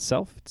growing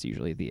itself. It's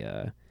usually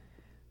the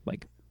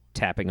like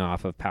tapping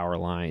off of power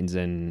lines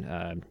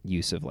and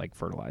use of like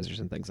fertilizers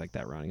and things like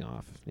that running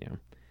off.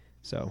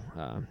 So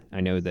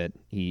I know that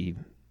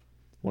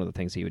one of the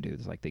things he would do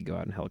is like they go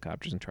out in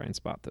helicopters and try and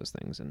spot those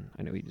things. And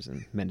I know he was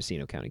in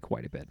Mendocino County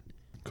quite a bit.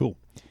 Cool.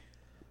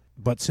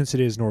 But since it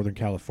is Northern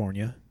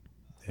California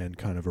and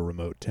kind of a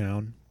remote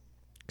town,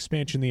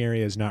 expansion in the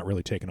area has not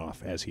really taken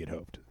off as he had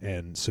hoped.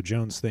 And so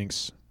Jones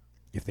thinks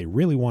if they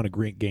really want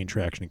to gain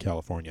traction in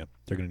California,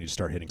 they're going to need to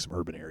start hitting some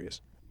urban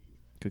areas.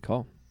 Good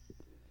call.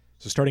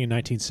 So starting in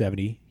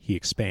 1970, he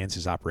expands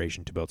his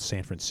operation to both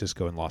San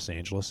Francisco and Los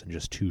Angeles, and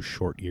just 2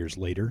 short years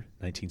later,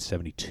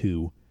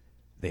 1972,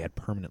 they had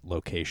permanent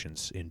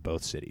locations in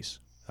both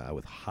cities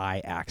with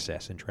high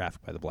access and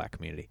traffic by the black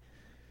community.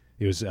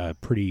 It was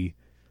the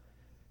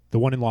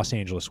one in Los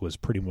Angeles was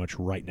pretty much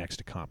right next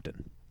to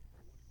Compton.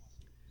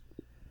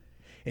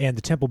 And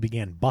the temple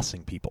began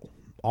busing people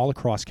all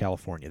across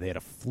California. They had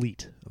a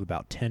fleet of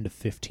about 10 to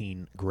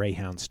 15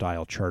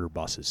 Greyhound-style charter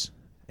buses,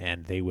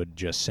 and they would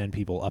just send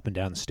people up and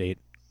down the state,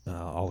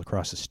 all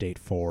across the state,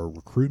 for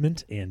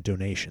recruitment and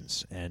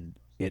donations. And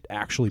it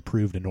actually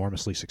proved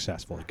enormously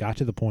successful. It got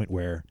to the point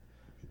where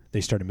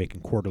they started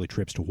making quarterly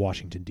trips to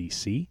Washington,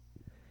 D.C.,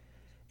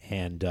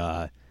 and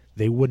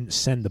they wouldn't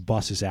send the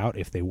buses out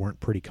if they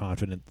weren't pretty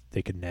confident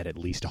they could net at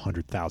least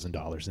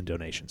 $100,000 in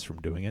donations from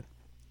doing it.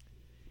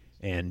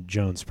 And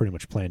Jones pretty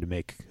much planned to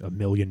make $1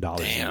 million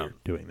a year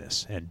doing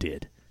this, and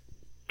did.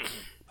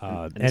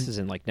 And this is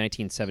in like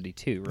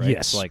 1972, right?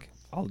 Yes. So like,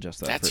 I'll adjust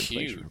that. That's for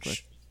inflation real quick.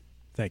 huge.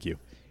 Thank you.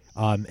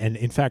 And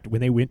in fact,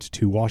 when they went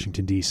to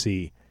Washington,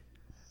 D.C.,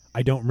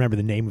 I don't remember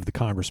the name of the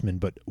congressman,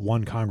 but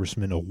one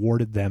congressman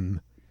awarded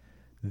them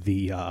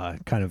the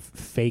kind of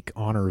fake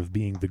honor of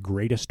being the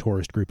greatest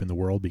tourist group in the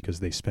world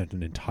because they spent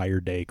an entire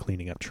day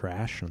cleaning up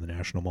trash on the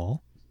National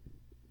Mall.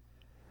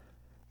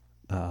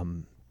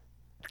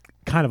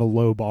 Kind of a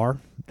low bar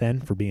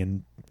then for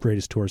being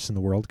greatest tourists in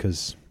the world,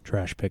 because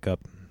trash pickup,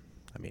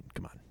 I mean,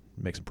 come on,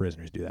 make some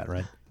prisoners do that,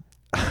 right?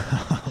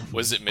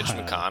 Was it Mitch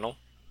McConnell?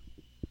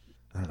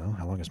 I don't know.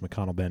 How long has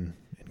McConnell been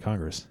in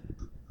Congress?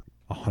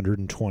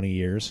 120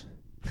 years.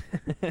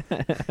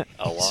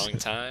 A long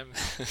time.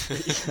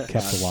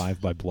 Kept alive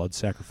by blood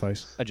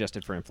sacrifice.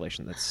 Adjusted for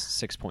inflation, that's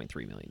 $6.3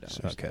 million.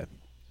 Okay.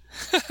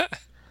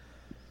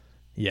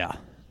 Yeah.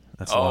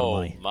 That's a lot of Oh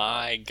money.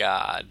 my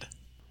God.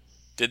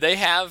 Did they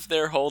have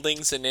their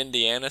holdings in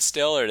Indiana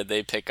still, or did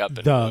they pick up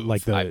and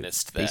move? I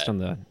missed that. Based on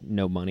the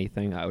no money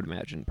thing, I would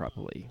imagine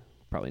probably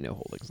no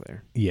holdings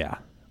there. Yeah.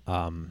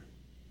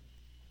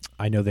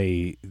 I know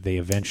they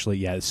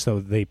eventually, so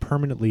they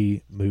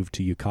permanently moved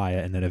to Ukiah,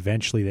 and then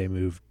eventually they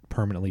moved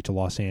permanently to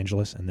Los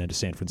Angeles, and then to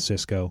San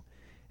Francisco,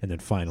 and then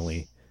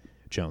finally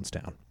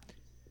Jonestown.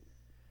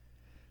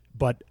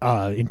 But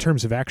in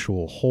terms of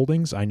actual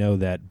holdings, I know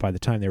that by the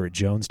time they were at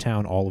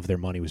Jonestown, all of their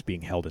money was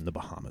being held in the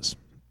Bahamas,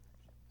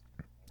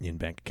 in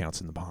bank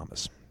accounts in the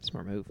Bahamas.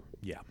 Smart move,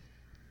 Yeah.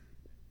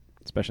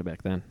 especially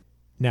back then.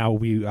 Now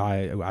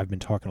I've been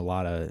talking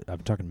I've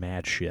been talking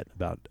mad shit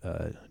about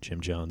Jim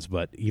Jones,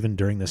 but even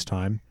during this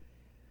time,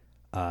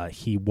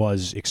 he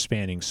was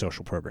expanding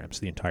social programs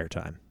the entire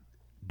time.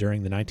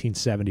 During the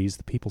 1970s,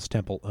 the People's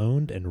Temple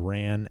owned and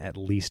ran at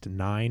least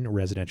 9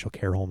 residential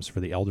care homes for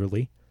the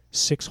elderly,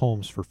 6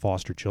 homes for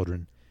foster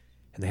children,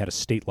 and they had a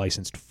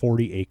state-licensed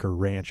 40-acre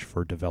ranch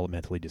for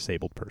developmentally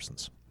disabled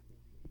persons.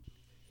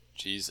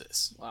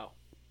 Jesus. Wow.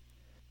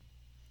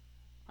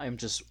 I am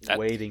just That-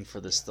 waiting for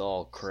this to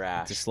all It's a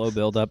crash. slow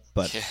build up,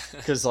 but Yeah.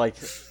 Because, like,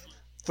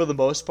 for the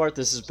most part,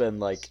 this has been,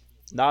 like,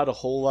 not a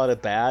whole lot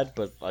of bad,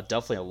 but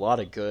definitely a lot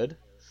of good.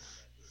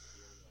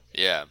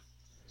 Yeah.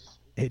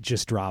 It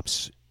just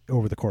drops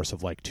over the course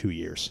of like 2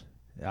 years.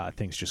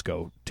 Things just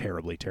go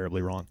terribly,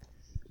 terribly wrong.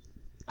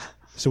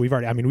 So we've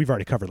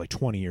already covered like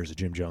 20 years of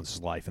Jim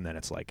Jones's life, and then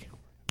it's like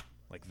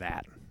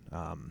that.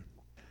 In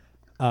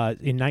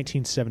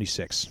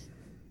 1976,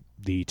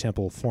 the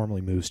temple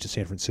formally moves to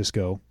San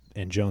Francisco,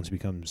 and Jones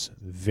becomes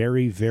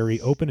very, very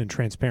open and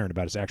transparent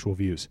about his actual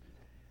views.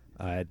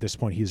 At this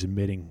point, he is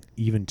admitting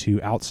even to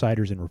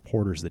outsiders and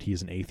reporters that he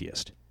is an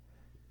atheist.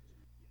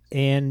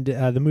 And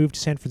the move to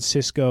San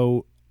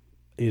Francisco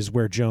is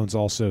where Jones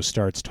also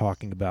starts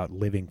talking about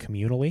living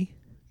communally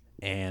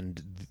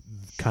and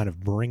kind of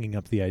bringing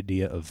up the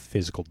idea of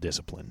physical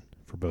discipline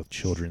for both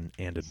children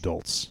and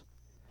adults.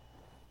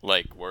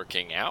 Like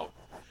working out?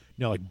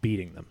 No, like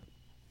beating them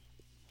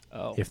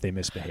oh, if they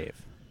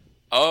misbehave.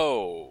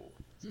 Oh.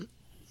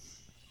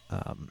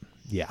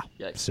 Yeah.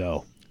 Yikes.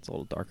 So it's a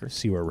little darker.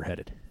 see where we're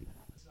headed.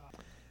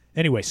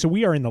 Anyway, so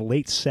we are in the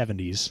late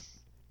 70s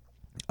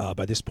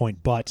by this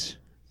point, but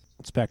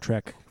let's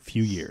backtrack a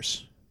few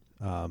years.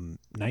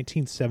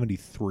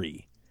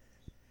 1973.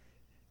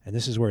 And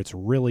this is where it's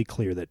really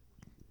clear that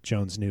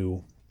Jones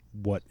knew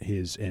what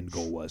his end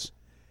goal was.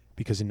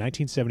 Because in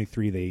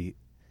 1973,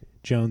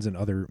 Jones and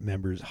other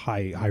members,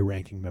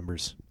 high-ranking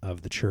members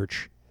of the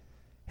church,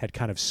 had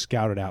kind of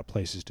scouted out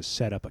places to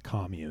set up a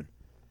commune.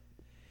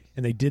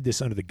 And they did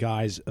this under the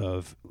guise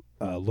of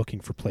looking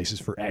for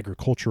places for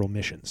agricultural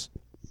missions.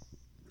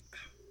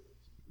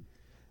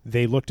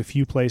 They looked a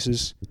few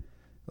places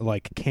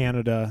like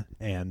Canada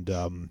and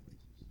a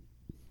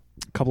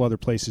couple other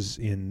places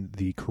in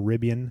the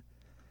Caribbean,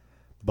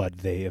 but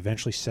they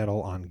eventually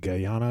settle on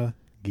Guyana.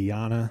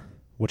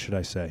 What should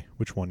I say?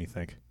 Which one do you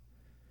think?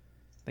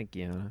 I think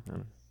Guyana.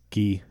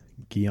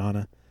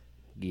 Guyana.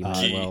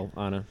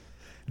 Anna.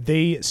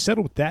 They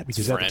settled with that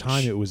because at French. the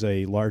time it was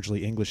a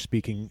largely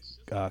English-speaking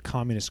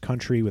communist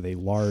country with a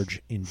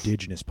large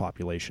indigenous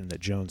population that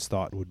Jones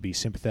thought would be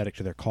sympathetic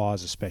to their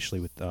cause,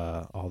 especially with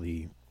all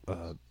the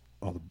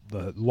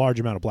large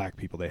amount of black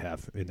people they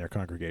have in their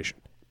congregation.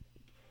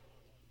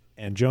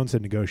 And Jones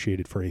had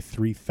negotiated for a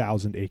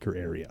 3,000-acre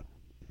area.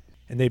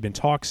 And they'd been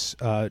talks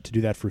to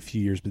do that for a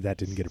few years, but that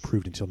didn't get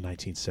approved until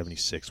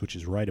 1976, which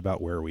is right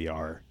about where we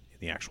are in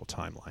the actual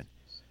timeline.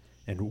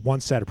 And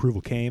once that approval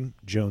came,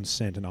 Jones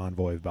sent an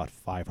envoy of about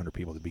 500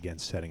 people to begin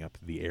setting up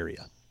the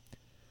area.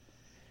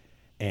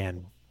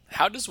 And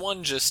How does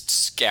one just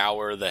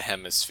scour the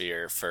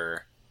hemisphere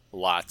for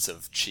lots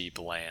of cheap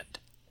land?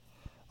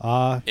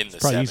 In it's the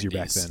probably easier 70s.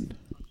 back then.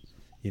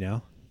 You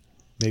know?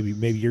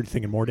 Maybe you're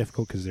thinking more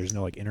difficult because there's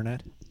no like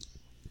internet.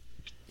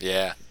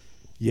 Yeah.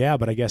 Yeah,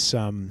 but I guess,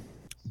 I don't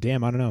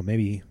know.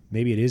 Maybe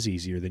it is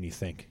easier than you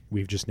think.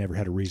 We've just never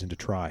had a reason to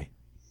try.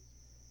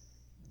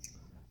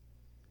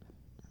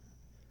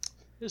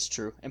 It's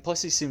true. And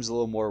plus, he seems a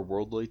little more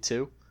worldly,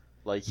 too.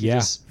 Like, he Yeah,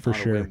 just for on a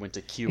sure. whim went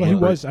to Cuba Well, he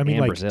was. I mean,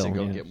 and like Brazil. to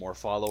go yeah. get more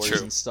followers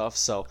True. and stuff.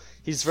 So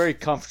he's very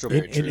comfortable.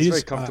 It He's is,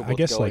 very comfortable I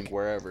guess, going like-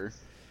 wherever.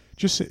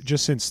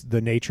 just since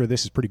the nature of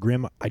this is pretty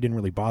grim, I didn't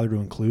really bother to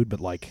include. But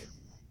like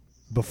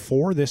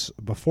before this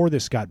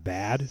got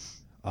bad,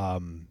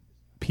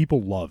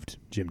 people loved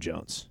Jim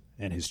Jones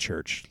and his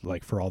church.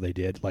 Like for all they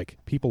did, like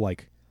people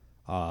like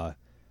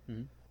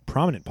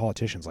prominent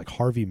politicians like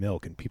Harvey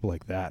Milk and people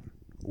like that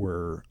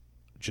were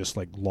just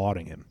like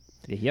lauding him.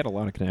 Yeah, he had a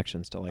lot of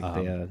connections to like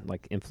the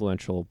like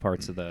influential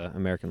parts of the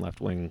American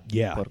left wing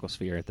Yeah. political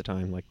sphere at the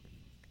time. Like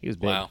he was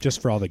big. Wow.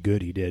 Just for all the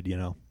good he did, you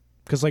know.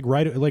 Because like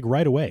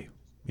right away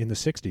in the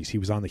 '60s, he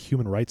was on the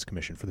Human Rights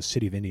Commission for the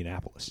city of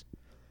Indianapolis,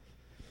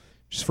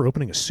 just for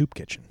opening a soup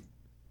kitchen.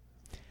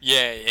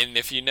 Yeah, and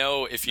if you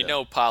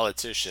know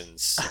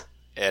politicians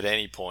at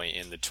any point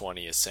in the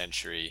 20th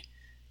century,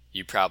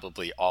 you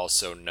probably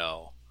also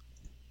know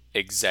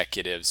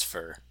executives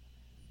for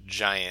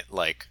giant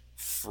like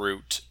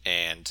fruit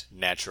and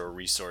natural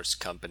resource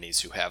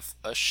companies who have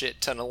a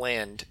shit ton of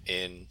land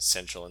in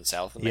Central and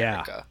South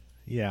America.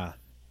 Yeah.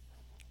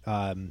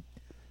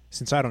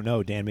 Since I don't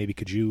know, Dan, maybe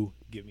could you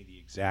give me the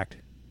exact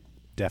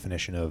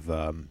definition of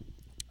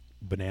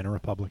Banana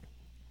Republic?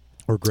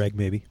 Or Greg,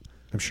 maybe?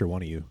 I'm sure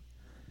one of you.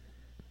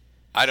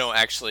 I don't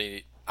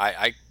actually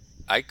I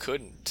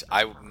couldn't.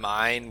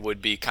 Mine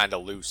would be kind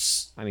of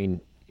loose. I mean,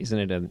 Isn't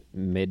it a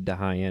mid to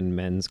high end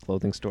men's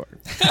clothing store?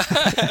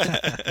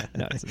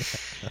 No,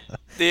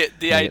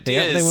 the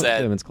idea is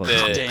that women's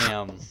clothing.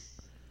 Damn.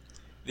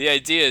 the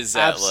idea is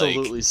that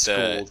Absolutely like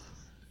schooled.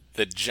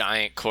 the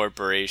giant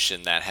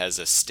corporation that has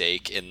a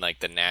stake in like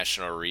the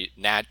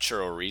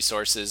natural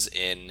resources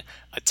in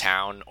a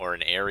town or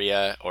an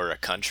area or a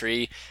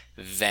country,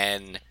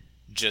 then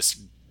just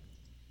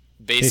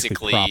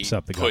basically props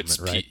up the puts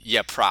government,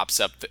 right? props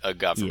up a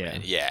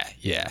government.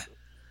 Yeah.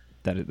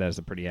 That is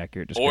a pretty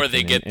accurate description. Or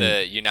they get and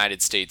the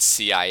United States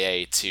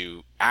CIA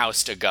to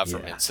oust a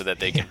government so that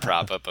they can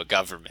prop up a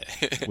government.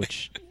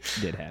 which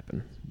did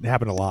happen. It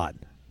happened a lot.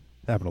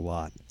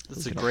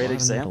 That's a great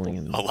example.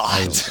 A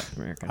lot. South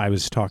America. I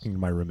was talking to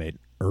my roommate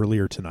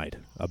earlier tonight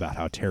about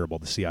how terrible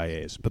the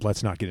CIA is, but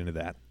let's not get into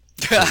that.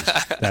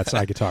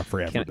 I could talk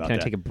forever Can about I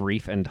that. take a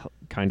brief and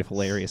kind of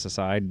hilarious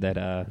aside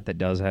that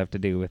does have to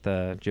do with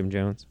Jim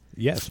Jones?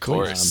 Yes, Of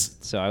course.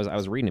 So I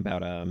was reading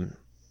about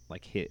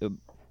like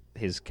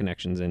his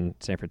connections in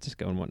San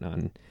Francisco and whatnot.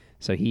 And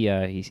so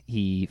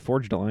he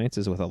forged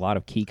alliances with a lot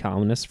of key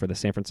columnists for the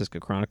San Francisco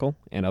Chronicle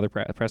and other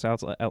press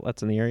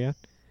outlets in the area,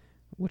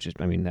 which is,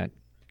 I mean, that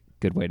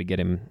good way to get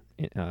him,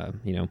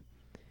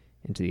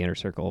 into the inner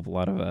circle of a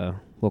lot of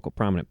local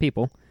prominent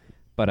people.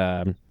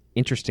 But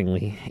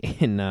interestingly,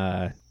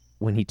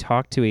 when he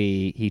talked to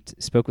he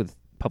spoke with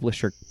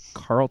publisher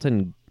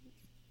Carlton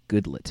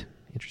Goodlett,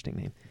 interesting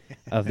name,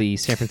 of the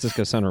San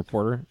Francisco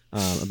Sun-Reporter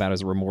about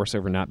his remorse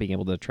over not being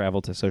able to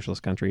travel to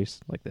socialist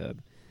countries like the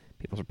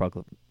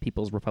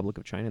People's Republic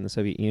of China and the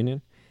Soviet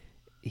Union.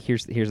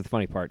 Here's the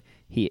funny part.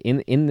 He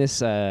in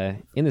this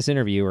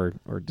interview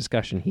or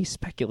discussion, he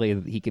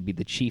speculated that he could be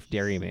the chief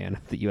dairyman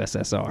of the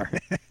USSR.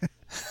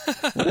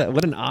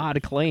 what an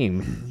odd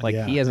claim! Like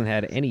Yeah. he hasn't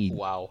had any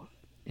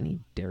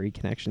dairy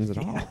connections at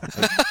all.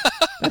 Like,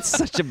 that's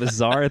such a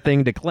bizarre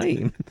thing to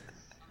claim.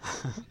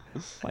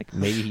 Like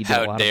maybe he did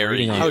How a lot dare of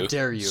reading you. on. How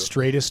dare you?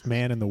 Straightest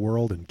man in the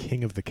world and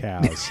king of the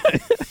cows.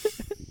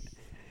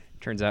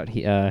 Turns out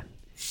he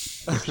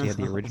actually had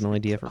the original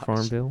idea for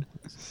Farmville.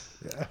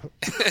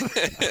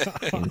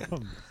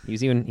 And he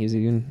was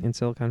even in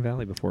Silicon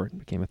Valley before it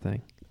became a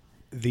thing.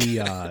 The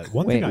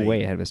one way thing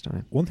way ahead of his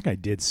time. One thing I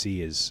did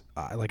see is,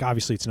 like,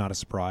 obviously it's not a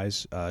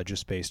surprise,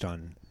 just based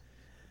on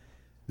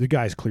the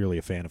guy's clearly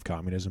a fan of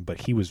communism, but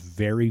he was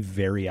very,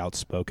 very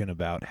outspoken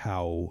about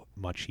how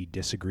much he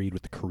disagreed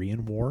with the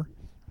Korean War,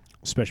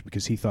 especially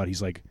because he thought,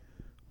 he's like,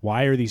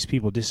 why are these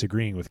people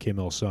disagreeing with Kim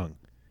Il-sung?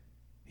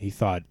 He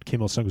thought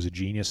Kim Il-sung was a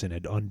genius and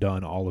had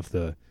undone all of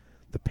the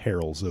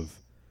perils of,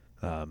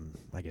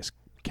 I guess,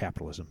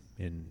 capitalism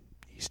in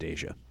East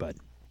Asia. But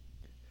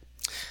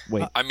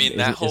Wait, I mean,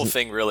 that whole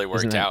thing really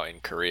worked out in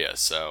Korea,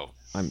 so...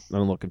 I'm a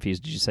little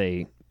confused. Did you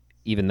say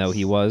even though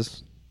he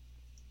was?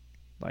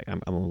 Like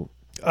I'm a little...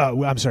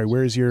 I'm sorry,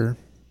 where is your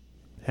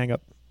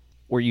hang-up?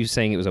 Were you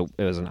saying it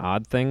was an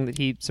odd thing that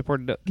he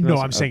supported? Kim No,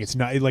 Il-sung? I'm saying it's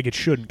not, like, it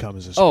shouldn't come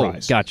as a Oh,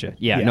 surprise. gotcha.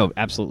 Yeah, Yeah. no,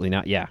 absolutely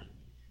not. Yeah.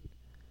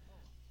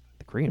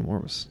 The Korean War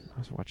was... I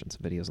was watching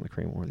some videos on the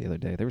Korean War the other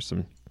day. There was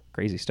some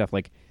crazy stuff.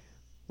 Like,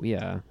 we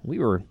had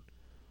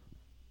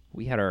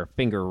our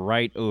finger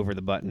right over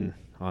the button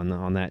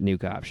on that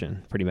nuke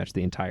option pretty much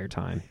the entire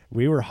time.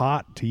 We were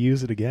hot to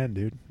use it again,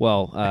 dude.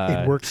 Well,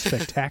 It worked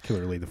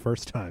spectacularly the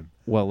first time.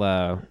 Well,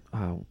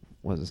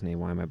 what was his name?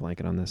 Why am I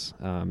blanking on this?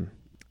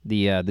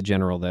 The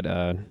general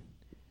that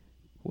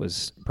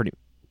was pretty...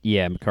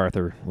 Yeah,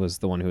 MacArthur was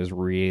the one who was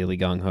really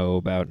gung-ho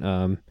about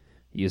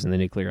using the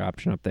nuclear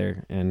option up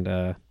there,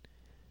 and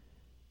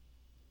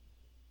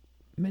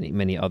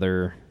many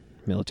other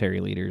military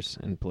leaders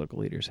and political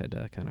leaders had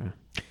to kind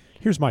of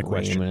Here's my rein him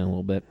question. in a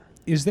little bit.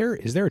 Is there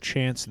a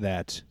chance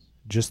that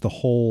just the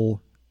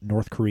whole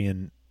North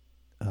Korean,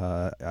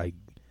 I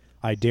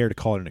dare to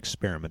call it an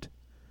experiment,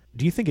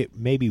 do you think it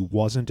maybe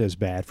wasn't as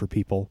bad for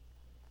people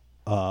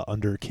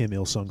under Kim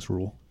Il-sung's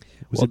rule?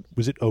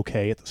 Was it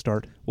okay at the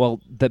start? Well,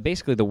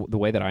 basically the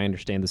way that I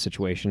understand the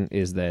situation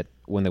is that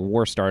when the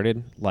war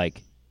started,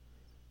 like,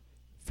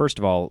 first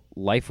of all,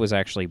 life was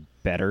actually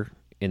better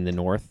in the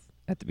North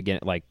at the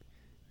beginning. Like,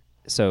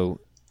 so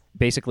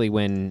basically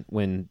when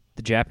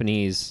the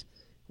Japanese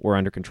were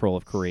under control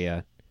of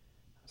Korea,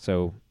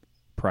 so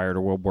prior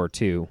to World War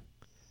II,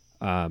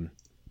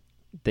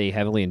 they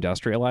heavily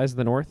industrialized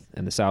the North,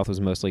 and the South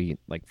was mostly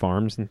like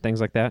farms and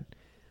things like that.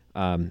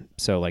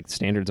 So like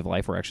standards of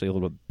life were actually a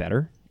little bit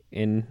better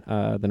in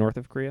the north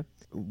of Korea.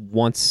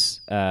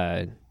 Once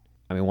after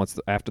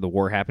the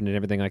war happened and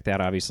everything like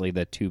that, obviously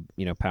the two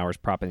powers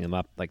propping them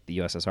up, like the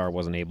USSR,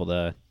 wasn't able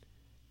to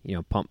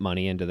pump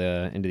money into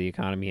the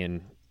economy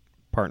and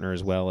partner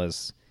as well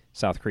as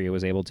South Korea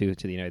was able to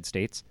the United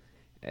States.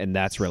 And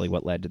that's really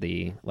what led to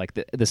the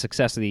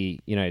success of the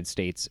United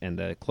States and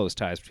the close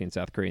ties between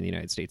South Korea and the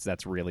United States.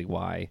 That's really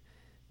why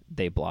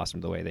they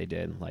blossomed the way they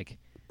did. Like,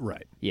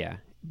 Right. yeah.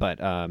 But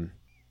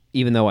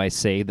even though I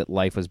say that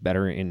life was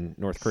better in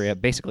North Korea,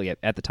 basically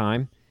at the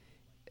time,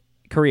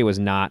 Korea was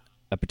not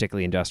a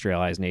particularly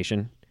industrialized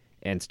nation,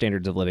 and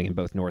standards of living in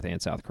both North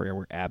and South Korea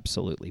were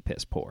absolutely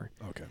piss poor.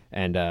 Okay.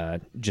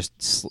 And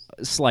just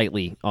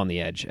slightly on the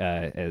edge,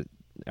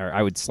 or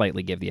I would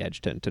slightly give the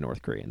edge to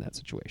North Korea in that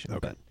situation.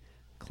 Okay. But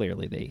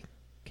clearly they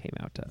came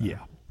out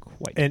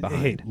quite And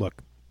behind. hey,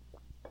 look,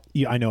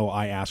 I know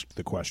I asked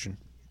the question,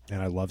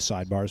 and I love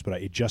sidebars,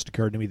 but it just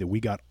occurred to me that we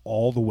got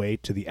all the way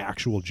to the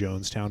actual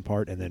Jonestown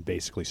part and then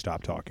basically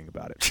stopped talking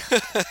about it.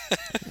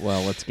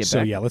 Well, let's get So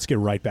back. yeah, let's get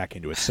right back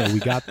into it. So we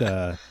got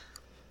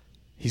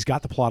he's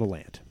got the plot of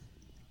land.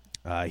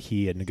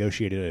 He had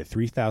negotiated a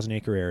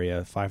 3,000-acre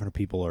area. 500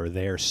 people are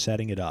there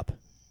setting it up.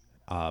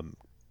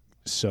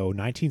 So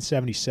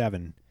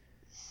 1977,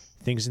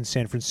 things in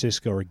San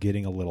Francisco are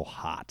getting a little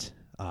hot.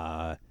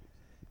 A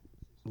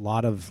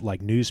lot of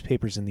like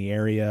newspapers in the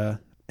area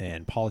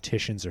and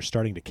politicians are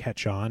starting to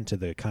catch on to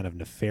the kind of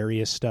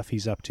nefarious stuff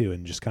he's up to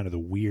and just kind of the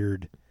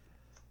weird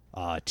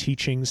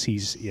teachings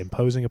he's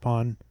imposing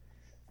upon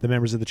the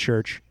members of the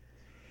church.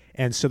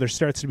 And so there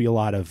starts to be a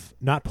lot of,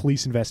 not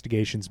police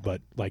investigations,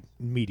 but like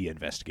media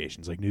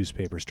investigations, like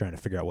newspapers trying to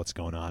figure out what's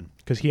going on.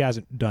 Because he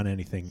hasn't done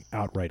anything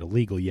outright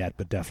illegal yet,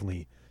 but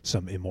definitely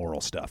some immoral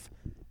stuff.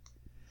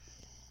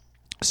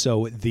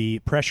 So the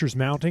pressure's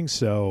mounting.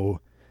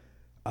 So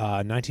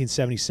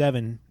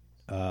 1977,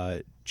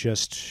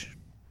 just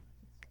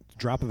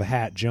drop of a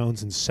hat,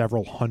 Jones and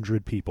several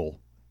hundred people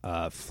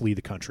flee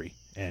the country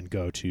and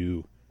go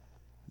to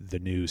the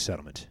new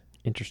settlement.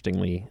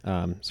 Interestingly,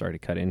 sorry to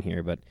cut in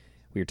here, but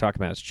we were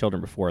talking about his children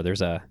before.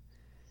 There's a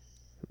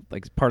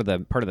part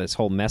of this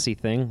whole messy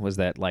thing was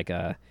that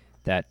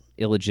that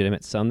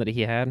illegitimate son that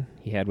he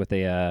had with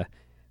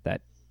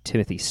that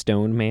Timothy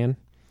Stone man.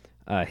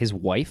 His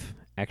wife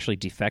actually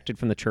defected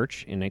from the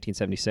church in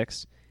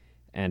 1976,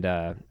 and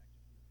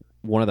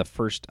one of the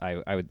first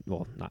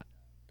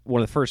one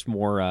of the first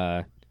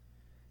more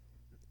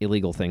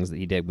illegal things that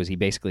he did was he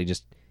basically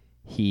just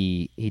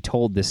he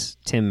told this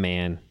Tim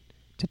man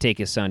to take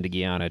his son to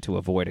Guyana to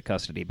avoid a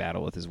custody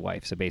battle with his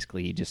wife. So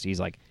basically, he's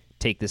like,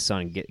 take this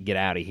son and get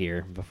out of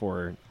here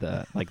before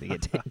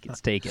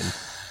gets taken.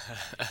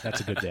 That's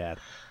a good dad.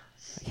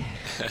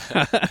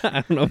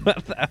 I don't know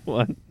about that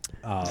one.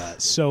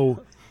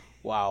 So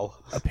Wow.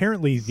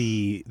 apparently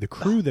the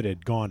crew that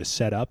had gone to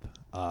set up,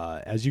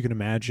 as you can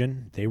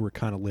imagine, they were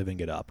kind of living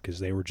it up because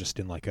they were just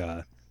in like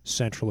a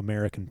Central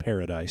American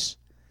paradise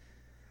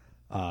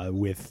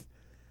with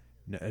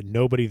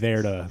nobody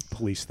there to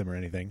police them or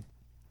anything.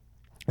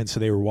 And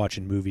so they were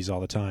watching movies all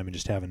the time and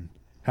just having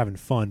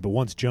fun. But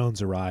once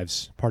Jones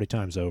arrives, party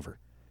time's over.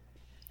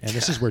 And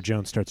this is where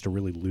Jones starts to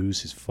really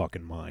lose his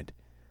fucking mind.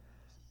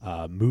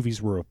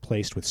 Movies were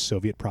replaced with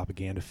Soviet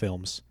propaganda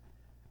films.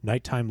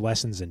 Nighttime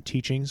lessons and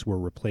teachings were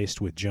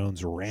replaced with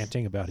Jones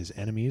ranting about his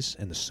enemies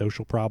and the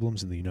social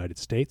problems in the United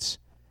States.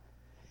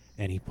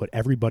 And he put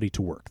everybody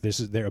to work. So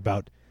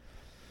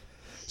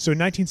in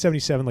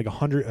 1977, like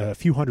a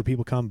few hundred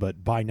people come,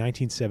 but by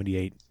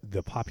 1978,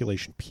 the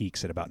population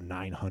peaks at about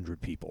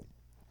 900 people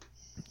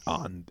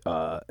in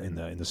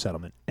the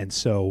settlement. And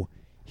so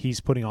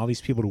he's putting all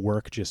these people to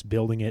work, just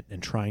building it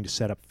and trying to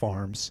set up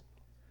farms.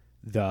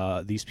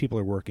 These people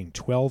are working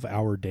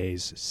 12-hour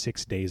days,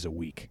 6 days a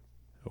week,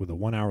 with a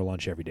 1-hour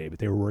lunch every day. But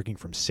they were working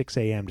from 6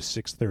 a.m. to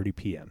 6:30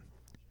 p.m.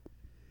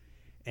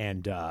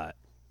 And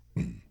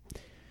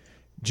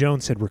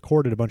Jones had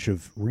recorded a bunch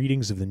of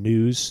readings of the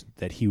news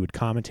that he would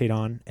commentate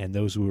on, and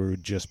those were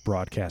just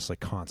broadcast like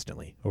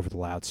constantly over the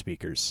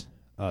loudspeakers,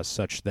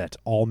 such that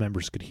all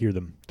members could hear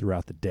them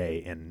throughout the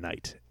day and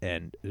night.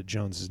 And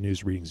Jones's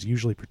news readings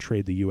usually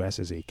portrayed the U.S.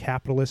 as a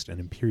capitalist and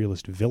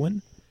imperialist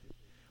villain,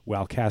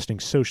 while casting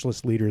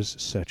socialist leaders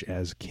such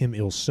as Kim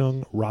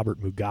Il-sung, Robert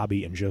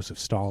Mugabe, and Joseph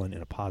Stalin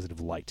in a positive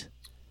light.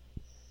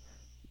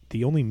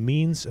 The only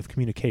means of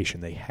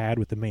communication they had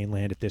with the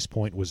mainland at this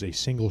point was a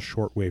single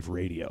shortwave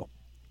radio.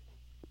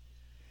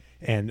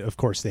 And, of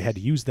course, they had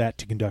to use that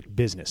to conduct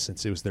business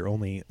since it was their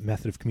only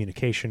method of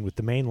communication with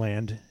the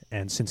mainland.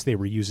 And since they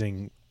were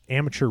using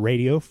amateur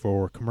radio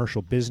for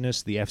commercial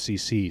business, the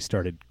FCC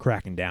started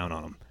cracking down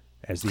on them,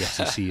 as the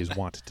FCC is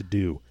wont to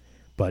do.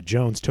 But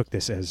Jones took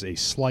this as a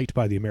slight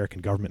by the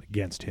American government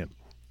against him.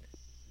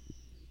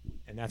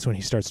 And that's when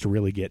he starts to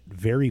really get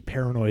very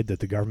paranoid that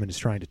the government is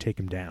trying to take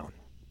him down.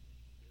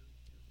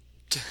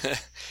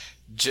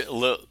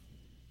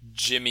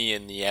 Jimmy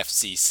in the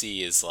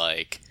FCC is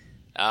like,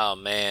 oh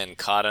man,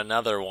 caught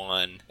another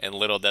one. And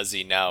little does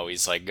he know,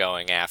 he's like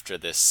going after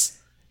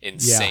this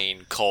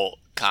insane cult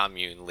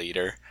commune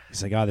leader.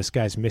 He's like, this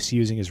guy's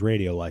misusing his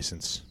radio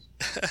license.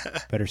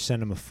 Better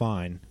send him a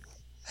fine.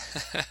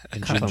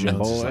 And Jim Come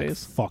Jones is like,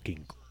 boys.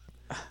 fucking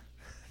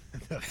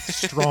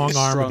strong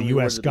arm of the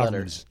U.S. worded government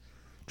letter. is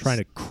trying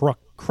to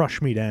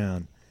crush me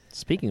down.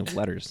 Speaking of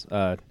letters,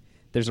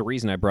 there's a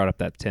reason I brought up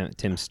that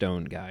Tim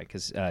Stone guy,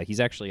 because he's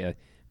actually a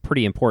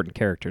pretty important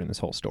character in this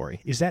whole story.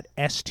 Is that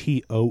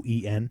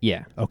Stoen?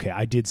 Yeah. Okay,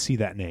 I did see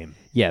that name.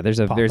 Yeah, there's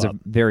a Pop up.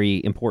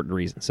 very important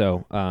reason.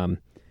 So,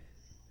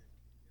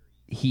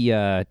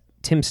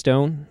 Tim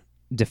Stone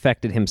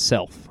defected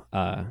himself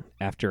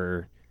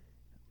after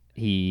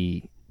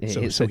he.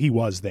 So he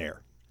was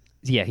there.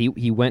 Yeah,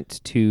 he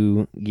went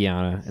to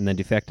Guyana and then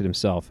defected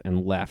himself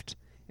and left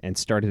and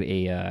started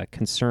a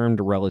concerned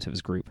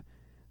relatives group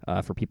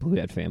for people who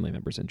had family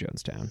members in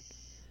Jonestown.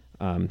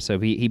 So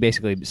he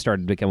basically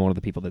started to become one of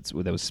the people that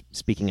was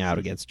speaking out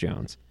against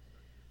Jones.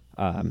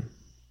 And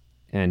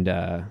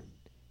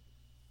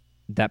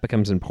that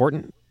becomes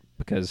important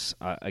because,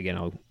 again,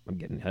 I'm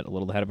getting a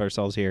little ahead of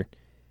ourselves here.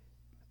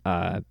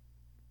 But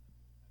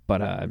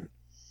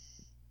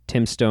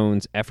Tim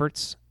Stone's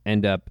efforts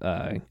end up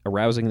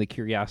arousing the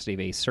curiosity of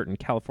a certain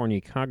California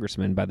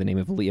congressman by the name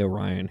of Leo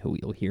Ryan, who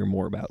you'll hear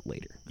more about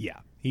later. Yeah,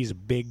 he's a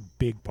big,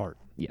 big part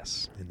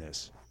Yes. in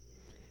this.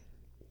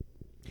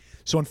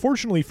 So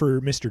unfortunately for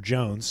Mr.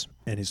 Jones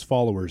and his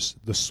followers,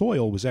 the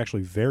soil was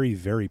actually very,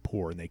 very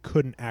poor, and they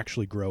couldn't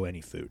actually grow any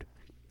food.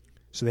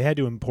 So they had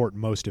to import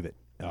most of it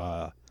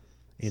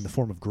in the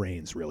form of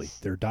grains, really.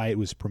 Their diet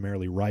was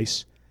primarily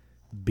rice,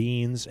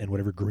 beans, and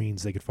whatever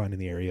greens they could find in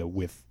the area,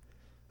 with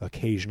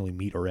occasionally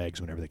meat or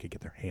eggs whenever they could get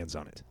their hands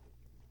on it.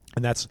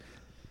 And that's,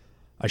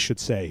 I should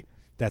say,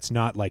 that's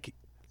not like,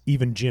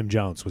 even Jim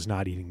Jones was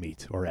not eating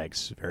meat or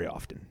eggs very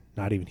often.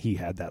 Not even he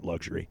had that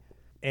luxury.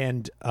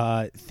 And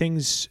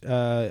things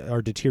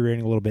are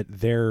deteriorating a little bit.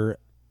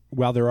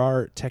 While there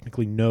are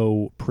technically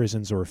no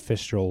prisons or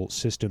official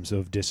systems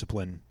of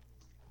discipline,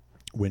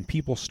 when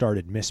people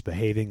started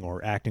misbehaving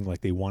or acting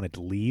like they wanted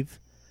to leave,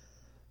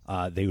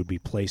 they would be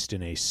placed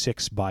in a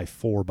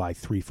 6x4 by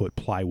 3 foot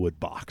plywood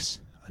box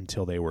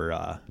until they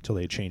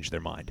had changed their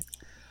mind.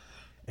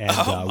 And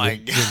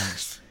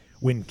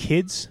when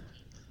kids,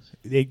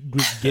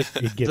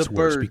 it gets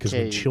worse, because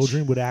when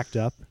children would act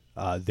up,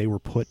 they were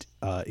put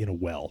in a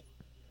well.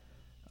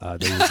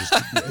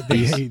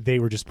 They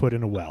were just put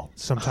in a well,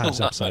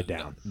 sometimes upside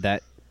down.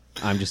 That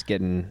I'm just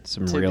getting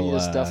some Timmy real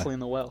is definitely in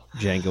the well.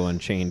 Django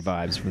Unchained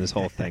vibes from this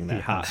whole thing.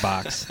 That hot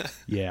box.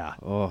 Yeah.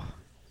 Oh,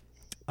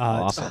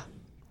 awesome.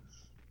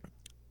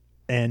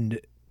 And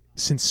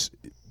since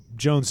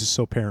Jones is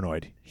so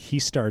paranoid, he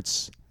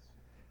starts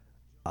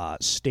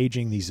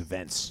staging these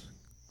events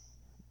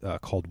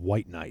called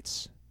White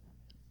Nights,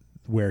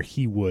 where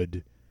he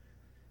would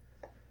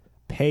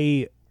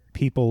pay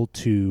people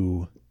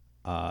to,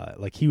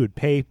 he would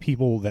pay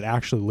people that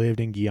actually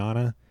lived in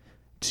Guyana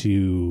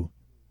to,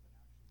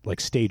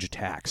 stage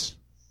attacks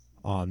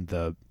on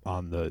the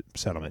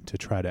settlement to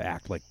try to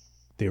act like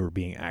they were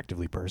being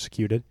actively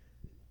persecuted.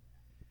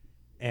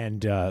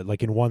 And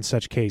in one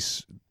such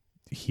case,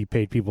 he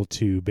paid people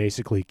to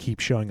basically keep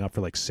showing up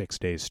for 6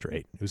 days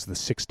straight. It was the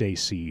 6-day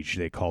siege,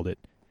 they called it.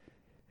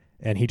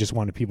 And he just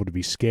wanted people to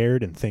be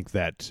scared and think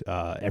that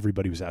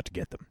everybody was out to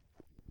get them.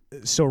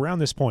 So around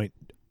this point,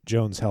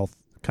 Jones' health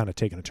kind of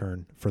taken a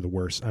turn for the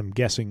worse. I'm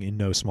guessing in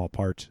no small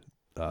part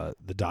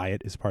the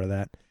diet is part of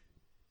that.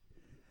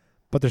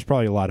 But there's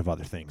probably a lot of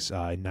other things. In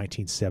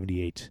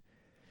 1978,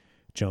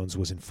 Jones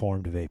was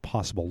informed of a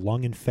possible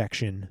lung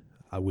infection,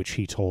 which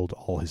he told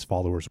all his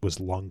followers was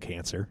lung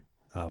cancer,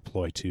 a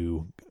ploy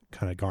to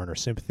kind of garner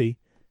sympathy.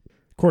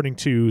 According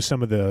to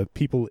some of the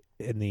people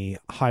in the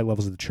high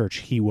levels of the church,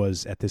 he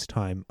was at this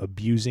time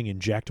abusing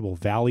injectable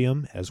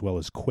Valium, as well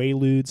as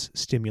Quaaludes,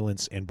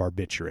 stimulants, and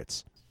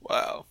barbiturates.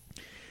 Wow.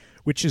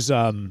 Which is,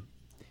 I'm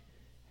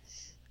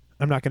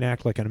not going to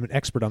act like I'm an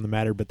expert on the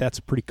matter, but that's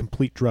a pretty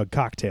complete drug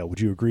cocktail.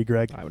 Would you agree,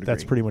 Greg? I would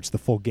That's agree. pretty much the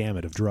full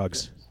gamut of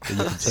drugs that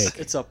you can take.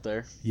 It's up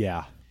there.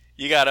 Yeah.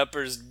 You got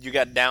uppers, you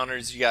got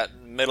downers, you got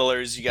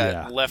middlers, you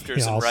got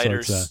lefters all and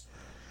righters. sorts,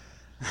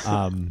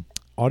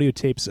 audio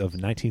tapes of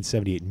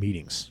 1978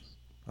 meetings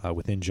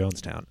within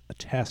Jonestown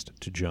attest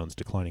to Jones'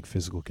 declining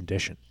physical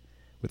condition,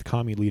 with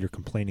commune leader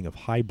complaining of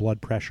high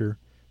blood pressure,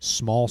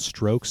 small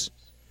strokes,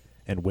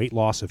 and weight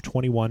loss of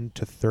 21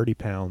 to 30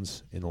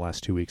 pounds in the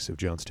last 2 weeks of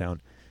Jonestown.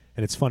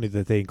 And it's funny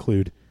that they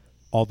include,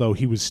 although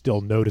he was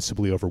still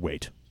noticeably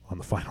overweight on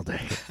the final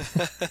day,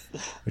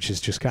 which is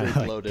just kind of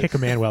like kick a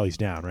man while he's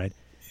down, right?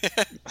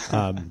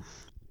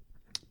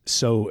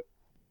 So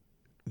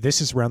this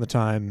is around the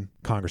time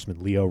Congressman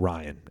Leo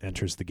Ryan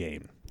enters the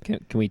game. Can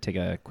we take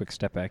a quick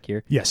step back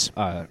here? Yes.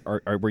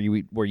 Were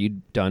you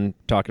done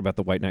talking about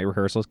the White Night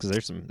rehearsals? Because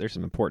there's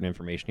some important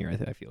information here.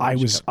 I feel like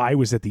I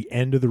was at the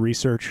end of the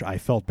research. I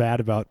felt bad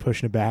about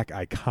pushing it back.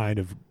 I kind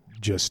of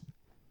just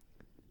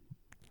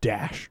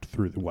dashed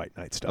through the White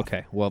Night stuff.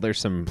 Okay. Well, there's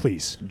some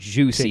take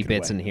juicy it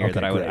bits away. in here Okay,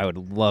 that great. I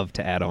would love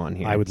to add on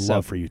here. I would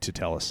love for you to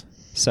tell us.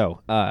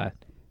 So,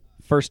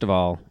 first of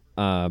all,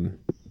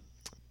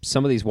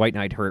 some of these White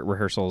Night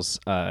rehearsals,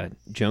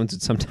 Jones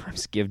would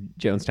sometimes give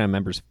Jonestown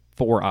members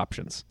 4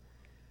 options: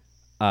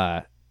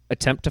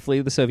 attempt to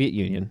flee the Soviet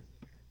Union,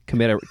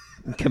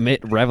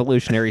 commit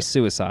revolutionary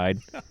suicide,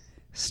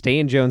 stay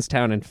in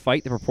Jonestown and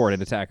fight the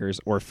purported attackers,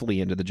 or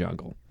flee into the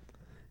jungle.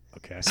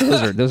 Okay.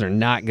 So those are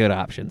not good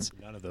options.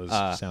 None of those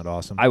sound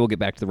awesome. I will get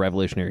back to the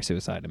revolutionary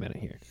suicide in a minute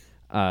here.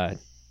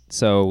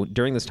 So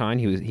during this time,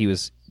 he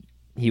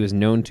was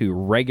known to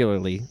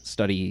regularly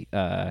study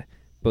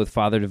both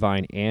Father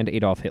Divine and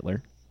Adolf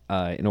Hitler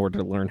in order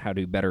to learn how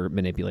to better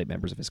manipulate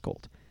members of his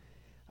cult.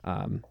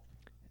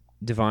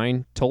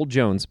 Divine told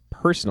Jones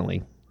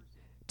personally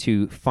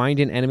to find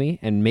an enemy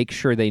and make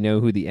sure they know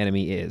who the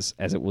enemy is,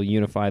 as it will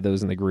unify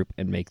those in the group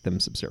and make them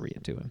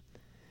subservient to him.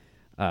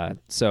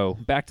 So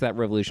back to that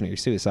revolutionary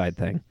suicide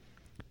thing.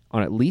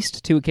 On at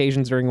least 2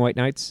 occasions during White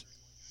Nights,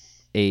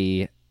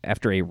 a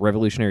after a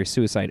revolutionary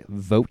suicide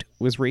vote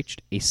was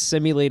reached, a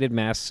simulated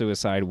mass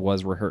suicide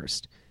was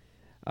rehearsed.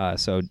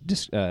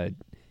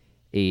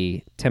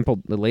 A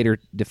temple later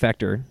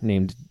defector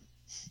named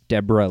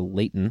Deborah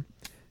Layton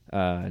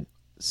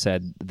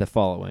said the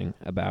following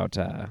about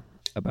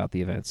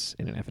the events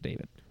in an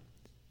affidavit.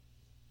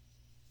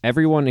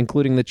 Everyone,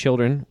 including the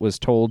children, was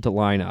told to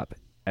line up.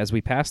 As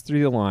we passed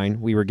through the line,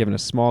 we were given a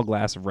small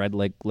glass of red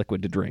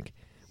liquid to drink.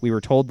 We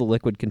were told the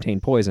liquid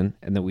contained poison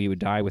and that we would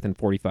die within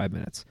 45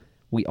 minutes.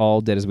 We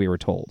all did as we were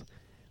told.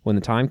 When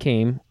the time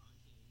came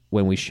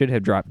when we should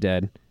have dropped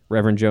dead,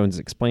 Reverend Jones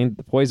explained that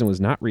the poison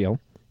was not real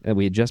and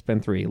we had just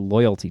been through a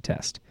loyalty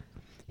test.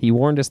 He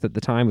warned us that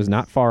the time was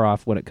not far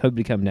off when it could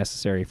become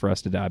necessary for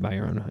us to die by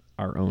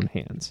our own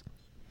hands.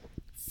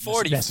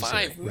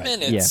 45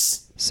 minutes.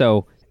 Yeah.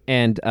 So,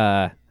 and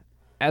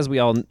as we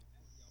all,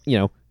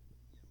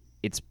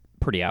 it's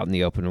pretty out in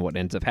the open what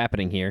ends up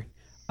happening here.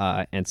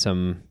 And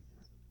some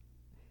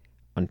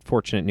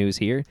unfortunate news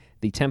here.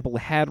 The temple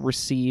had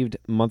received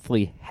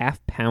monthly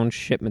half-pound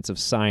shipments of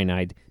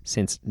cyanide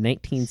since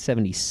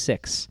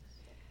 1976.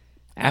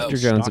 After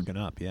Jones, stocking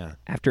up, yeah.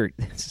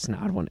 This is an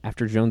odd one.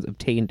 After Jones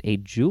obtained a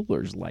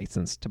jeweler's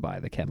license to buy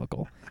the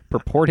chemical,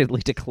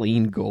 purportedly to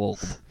clean gold.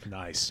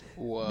 Nice.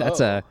 Whoa.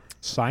 That's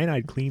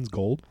Cyanide cleans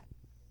gold?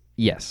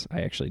 Yes,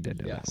 I actually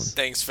did know that one.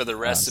 Thanks for the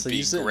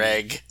recipe, so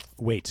Greg.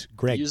 Wait, They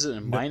Greg. use it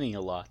in mining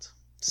a lot.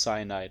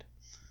 Cyanide.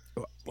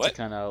 What?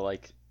 Kind of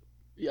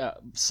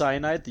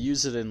cyanide. They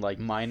use it in like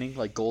mining,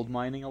 like gold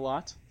mining a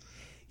lot,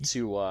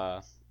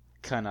 to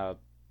kind of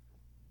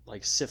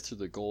like sift through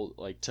the gold,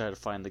 like try to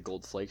find the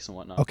gold flakes and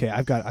whatnot. Okay,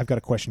 I've got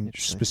a question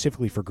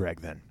specifically for Greg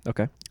then.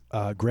 Okay.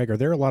 Greg, are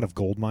there a lot of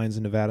gold mines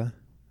in Nevada,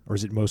 or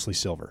is it mostly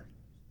silver?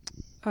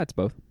 It's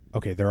both.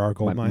 Okay, there are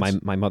gold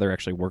mines. My mother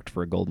actually worked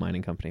for a gold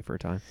mining company for a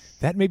time.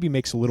 That maybe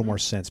makes a little more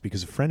sense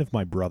because a friend of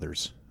my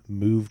brother's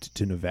moved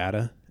to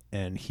Nevada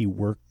and he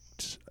worked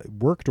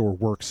or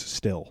works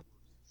still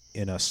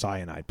in a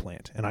cyanide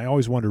plant, and I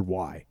always wondered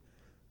why.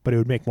 But it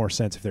would make more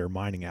sense if there were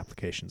mining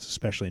applications,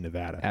 especially in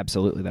Nevada.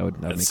 Absolutely, that would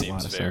make a lot of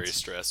seems very sense.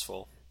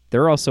 stressful.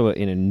 There are also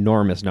an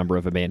enormous number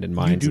of abandoned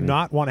mines. You do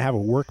not want to have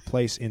a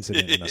workplace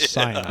incident in a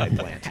cyanide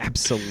plant.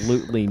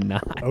 Absolutely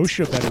not.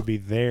 OSHA better be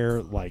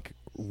there, like,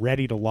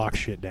 ready to lock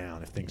shit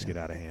down if things get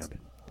out of hand.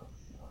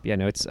 Yeah,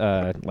 no, it's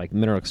like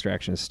mineral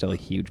extraction is still a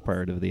huge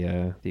part of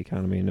the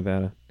economy in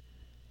Nevada.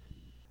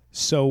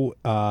 So,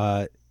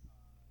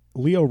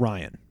 Leo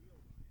Ryan,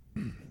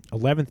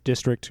 11th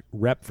District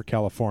Rep for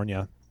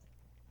California.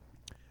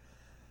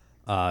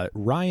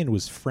 Ryan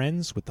was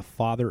friends with the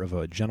father of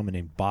a gentleman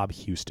named Bob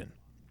Houston,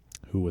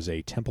 who was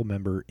a temple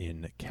member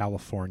in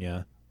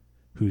California,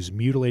 whose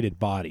mutilated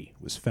body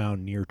was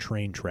found near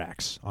train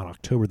tracks on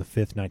October the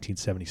 5th,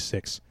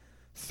 1976,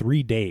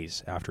 3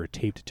 days after a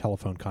taped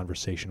telephone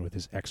conversation with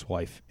his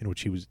ex-wife in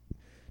which he was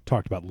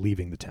talked about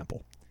leaving the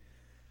temple.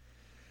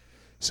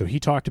 So he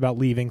talked about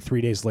leaving.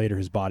 3 days later,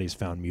 his body is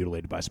found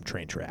mutilated by some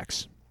train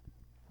tracks.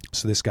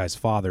 So this guy's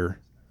father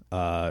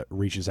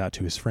reaches out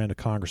to his friend, a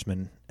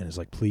congressman, and is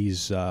like,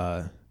 please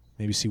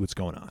maybe see what's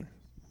going on.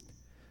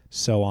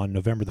 So on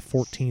November the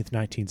 14th,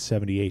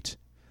 1978,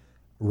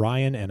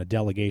 Ryan and a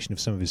delegation of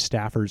some of his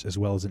staffers, as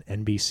well as an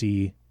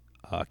NBC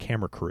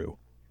camera crew,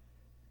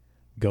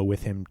 go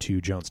with him to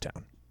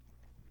Jonestown.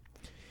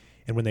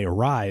 And when they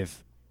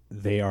arrive,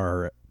 they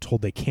are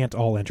told they can't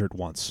all enter at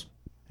once,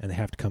 and they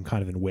have to come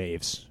kind of in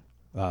waves.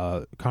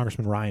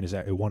 Congressman Ryan is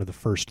one of the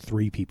first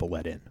 3 people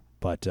let in,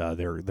 but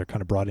they're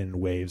kind of brought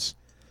in waves.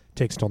 It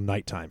takes until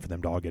nighttime for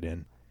them to all get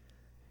in.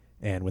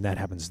 And when that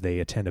happens, they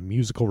attend a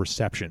musical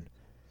reception.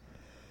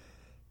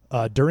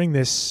 During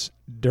this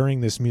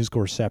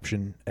musical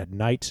reception at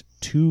night,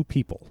 2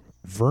 people,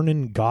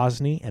 Vernon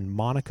Gosney and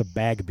Monica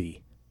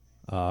Bagby,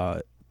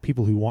 two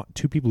people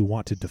who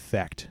want to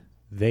defect,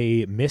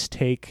 they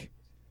mistake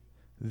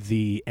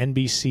the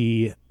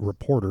NBC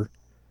reporter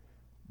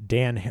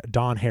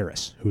Don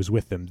Harris, who is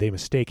with them. They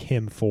mistake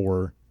him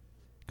for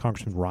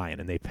Congressman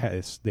Ryan, and they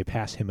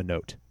pass him a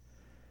note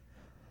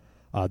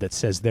that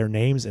says their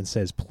names and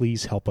says,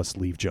 "Please help us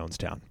leave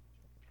Jonestown."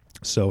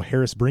 So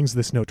Harris brings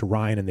this note to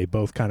Ryan, and they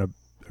both kind of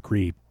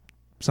agree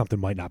something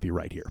might not be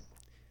right here.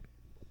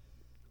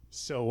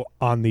 So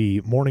on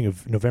the morning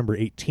of November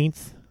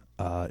 18th,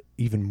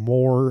 even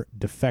more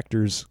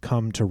defectors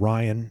come to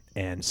Ryan,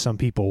 and some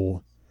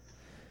people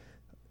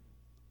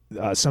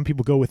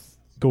go with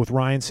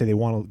Ryan, say they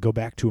want to go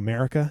back to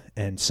America,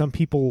 and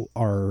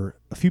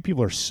a few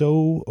people are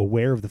so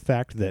aware of the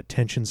fact that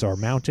tensions are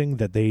mounting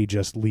that they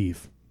just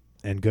leave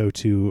and go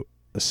to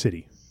a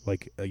city,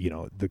 like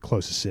the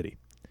closest city,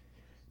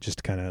 just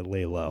to kind of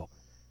lay low.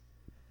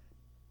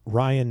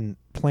 Ryan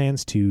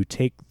plans to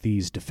take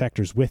these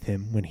defectors with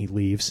him when he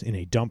leaves in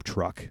a dump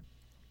truck.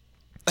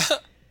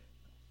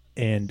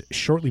 And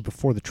shortly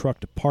before the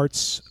truck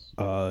departs,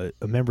 a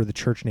member of the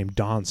church named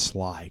Don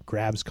Sly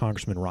grabs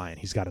Congressman Ryan.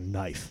 He's got a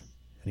knife,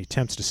 and he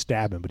attempts to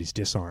stab him, but he's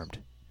disarmed.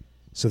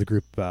 So the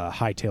group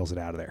hightails it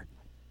out of there.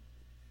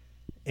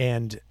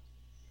 And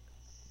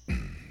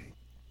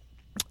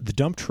the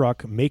dump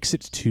truck makes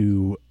it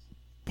to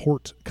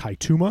Port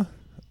Kaituma,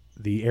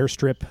 the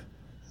airstrip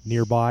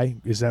nearby.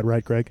 Is that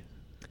right, Greg?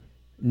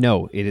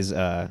 No, it is.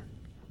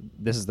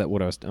 This is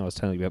what I was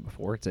telling you about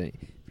before. It's a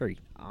very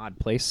odd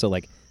place. So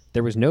like,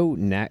 there was no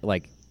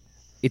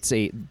it's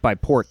a by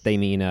port they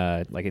mean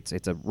like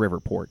it's a river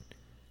port.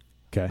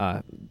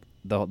 Okay.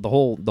 The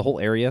whole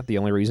area. The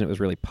only reason it was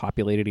really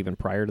populated even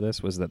prior to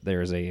this was that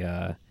there's a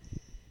I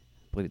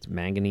believe it's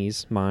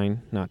manganese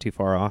mine not too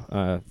far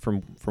off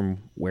from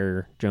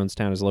where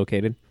Jonestown is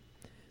located.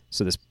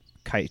 So this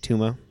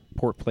Kaituma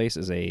port place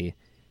is a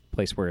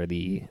place where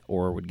the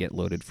ore would get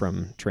loaded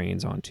from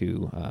trains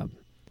onto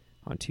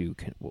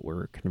what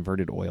were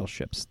converted oil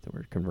ships that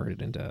were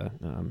converted into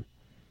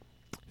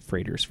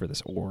freighters for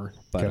this ore.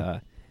 But Okay.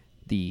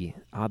 The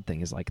odd thing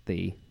is like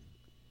the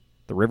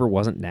river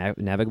wasn't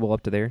navigable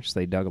up to there, so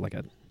they dug like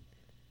a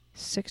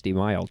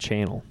 60-mile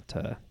channel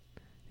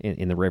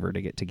in the river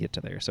to get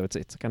to there. So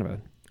it's kind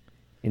of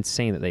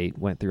insane that they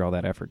went through all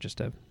that effort just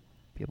to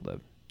be able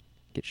to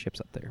get ships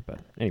up there. But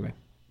anyway,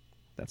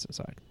 that's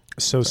aside.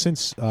 So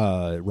since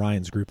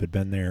Ryan's group had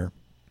been there,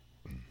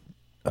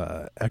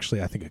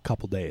 actually I think a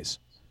couple days,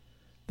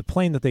 the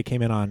plane that they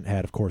came in on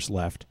had, of course,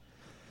 left.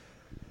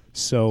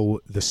 So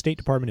the State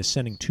Department is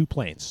sending 2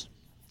 planes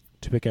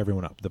to pick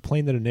everyone up. The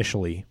plane that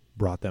initially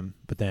brought them,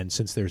 but then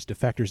since there's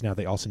defectors now,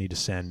 they also need to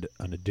send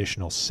an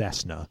additional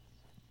Cessna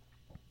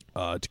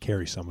to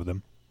carry some of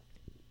them.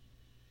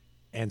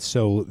 And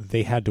so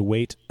they had to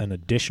wait an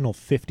additional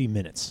 50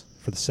 minutes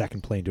for the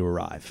second plane to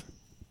arrive.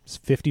 It's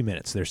 50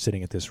 minutes they're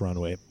sitting at this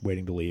runway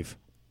waiting to leave.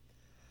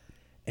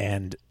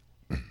 And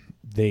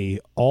they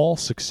all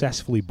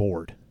successfully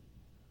board.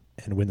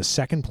 And when the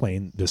second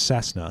plane, the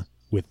Cessna,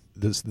 with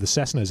the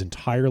Cessna is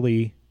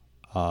entirely,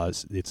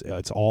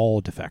 it's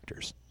all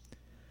defectors.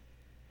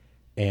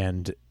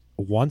 And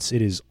once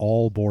it is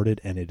all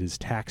boarded and it is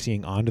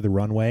taxiing onto the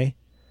runway,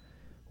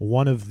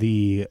 one of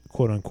the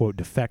quote-unquote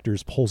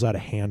defectors pulls out a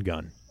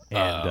handgun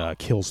and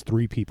kills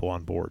 3 people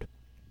on board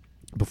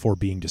before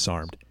being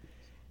disarmed.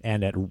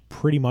 And at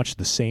pretty much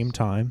the same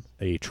time,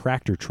 a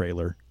tractor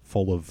trailer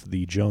full of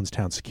the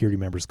Jonestown security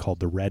members called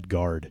the Red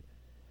Guard,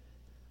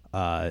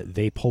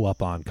 they pull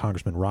up on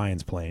Congressman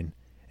Ryan's plane,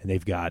 and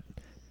they've got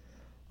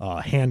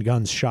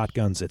handguns,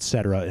 shotguns,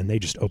 etc., and they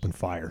just open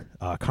fire.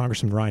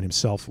 Congressman Ryan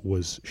himself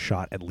was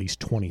shot at least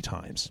 20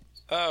 times.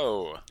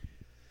 Oh.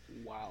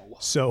 Wow.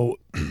 So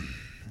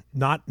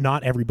not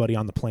everybody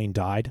on the plane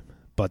died,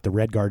 but the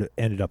Red Guard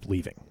ended up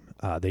leaving.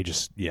 They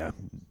just,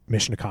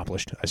 mission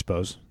accomplished, I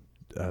suppose.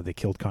 They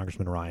killed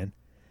Congressman Ryan.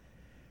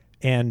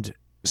 And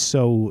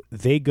so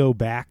they go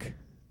back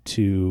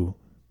to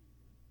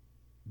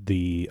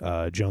the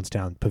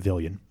Jonestown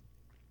Pavilion.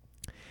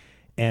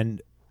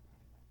 And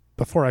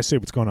before I say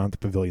what's going on at the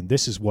pavilion,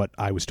 this is what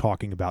I was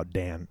talking about,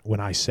 Dan, when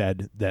I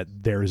said that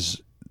there's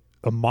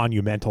a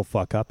monumental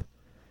fuck-up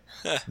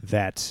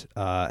that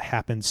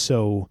happened.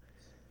 So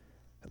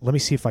let me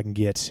see if I can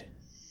get...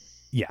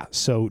 Yeah,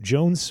 so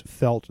Jones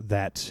felt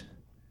that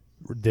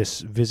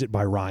this visit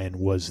by Ryan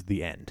was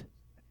the end.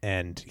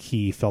 And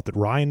he felt that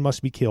Ryan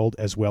must be killed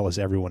as well as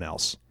everyone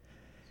else.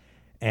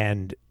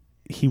 And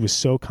he was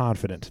so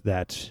confident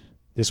that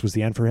this was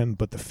the end for him.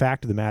 But the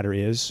fact of the matter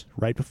is,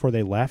 right before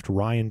they left,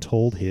 Ryan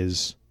told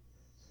his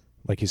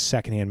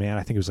second-hand man,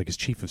 I think it was like his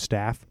chief of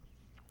staff,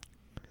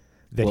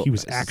 that he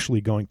was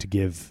actually going to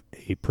give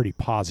a pretty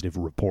positive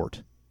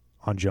report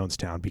on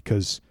Jonestown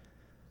because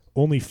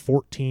only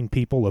 14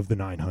 people of the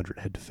 900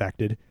 had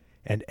defected,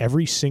 and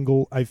every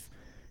single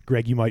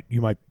Greg, you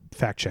might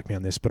fact check me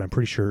on this, but I'm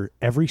pretty sure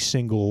every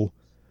single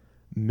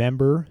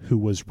member who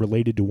was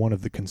related to one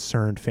of the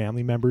concerned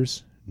family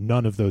members,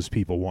 none of those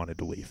people wanted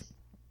to leave.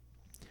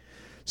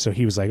 So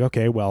he was like,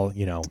 okay, well,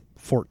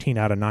 14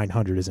 out of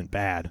 900 isn't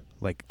bad.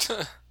 Like,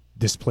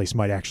 this place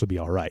might actually be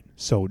all right.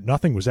 So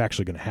nothing was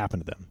actually going to happen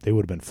to them. They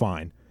would have been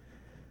fine.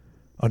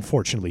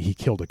 Unfortunately, he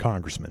killed a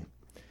congressman.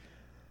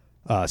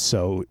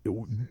 So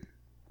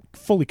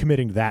fully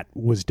committing to that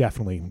was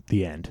definitely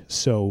the end.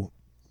 So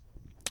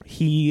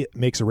he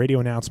makes a radio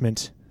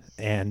announcement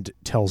and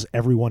tells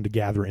everyone to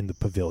gather in the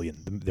pavilion,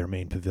 their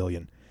main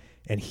pavilion.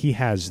 And he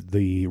has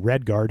the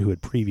Red Guard who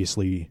had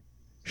previously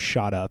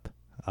shot up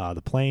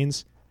the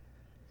planes.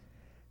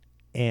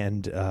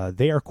 And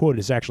they are quoted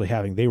as actually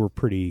they were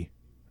pretty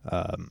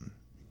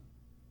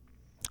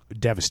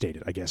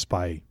devastated, I guess,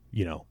 by,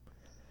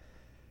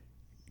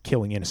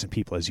 killing innocent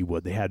people as you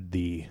would. They had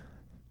the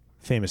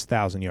famous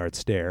 1,000-yard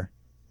stare.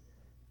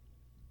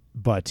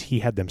 But he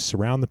had them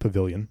surround the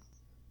pavilion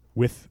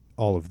with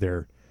all of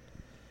their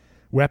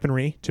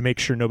weaponry to make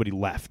sure nobody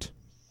left.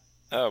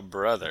 Oh,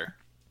 brother.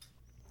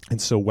 And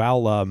so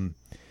while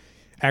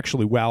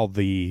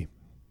the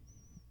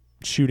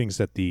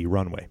shootings at the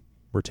runway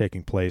were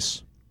taking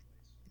place,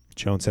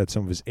 Jones had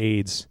some of his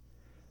aides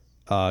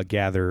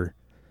gather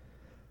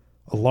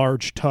a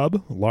large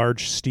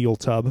steel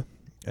tub,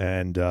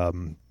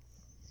 and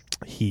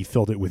he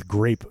filled it with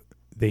grape.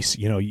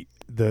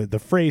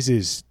 The phrase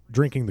is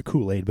drinking the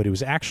Kool-Aid, but it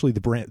was actually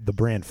the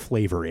brand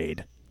Flavor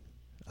Aid.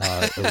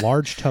 A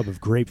large tub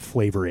of grape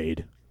Flavor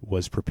Aid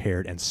was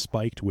prepared and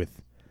spiked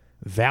with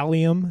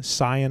Valium,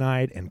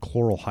 cyanide, and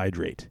chloral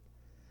hydrate.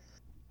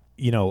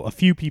 a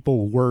few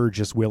people were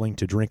just willing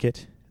to drink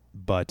it,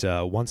 but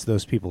once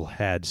those people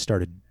had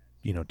started,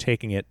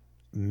 taking it,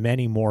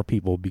 many more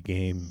people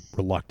became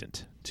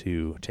reluctant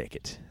to take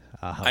it.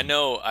 I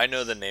know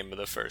the name of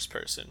the first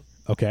person.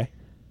 Okay.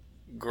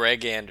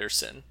 Greg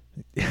Anderson.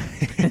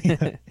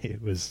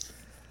 It was.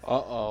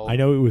 Uh-oh. I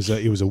know it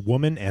was a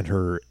woman and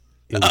her.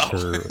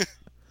 It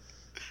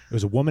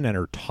was a woman and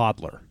her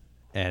toddler,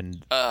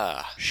 and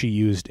she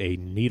used a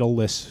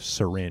needleless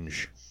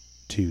syringe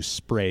to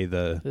spray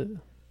the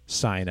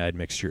cyanide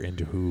mixture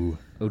into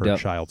her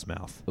child's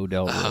mouth.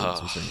 Odell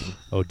Rhodes was her name.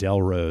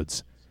 Odell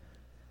Rhodes.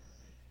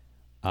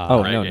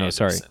 No, Anderson.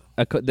 sorry.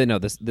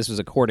 This was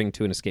according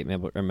to an escape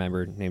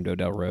member named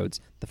Odell Rhodes.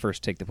 The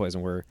first to take the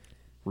poison were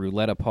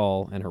Rouletta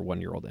Paul and her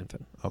 1-year-old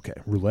infant. Okay,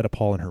 Rouletta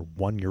Paul and her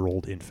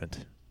 1-year-old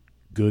infant.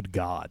 Good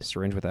God. A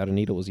syringe without a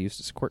needle was used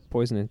to squirt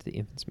poison into the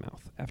infant's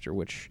mouth, after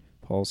which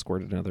Paul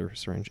squirted another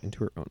syringe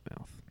into her own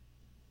mouth.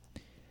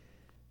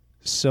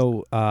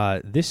 So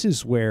this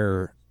is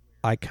where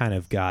I kind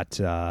of got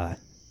I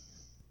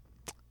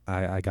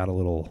got a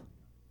little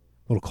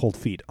cold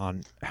feet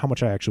on how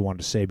much I actually wanted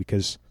to say,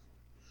 because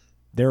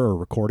there are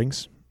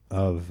recordings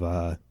of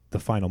the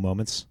final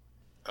moments.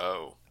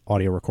 Oh.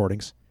 Audio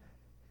recordings.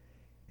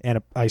 And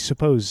I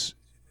suppose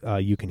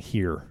you can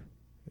hear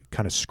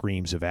kind of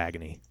screams of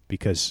agony,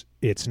 because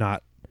it's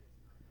not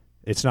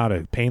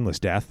a painless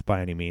death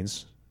by any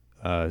means.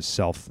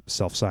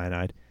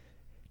 Self-cyanide.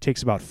 It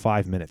takes about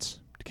 5 minutes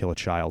to kill a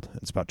child.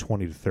 It's about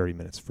 20 to 30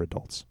 minutes for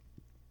adults.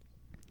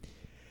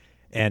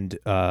 And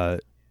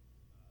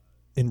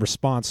in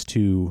response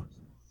to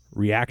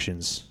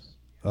reactions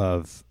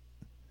of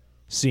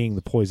seeing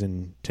the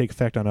poison take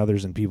effect on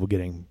others and people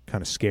getting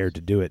kind of scared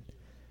to do it,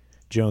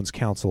 Jones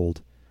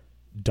counseled,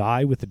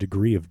 "Die with a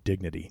degree of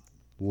dignity.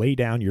 Lay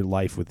down your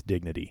life with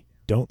dignity.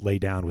 Don't lay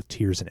down with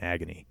tears and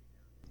agony."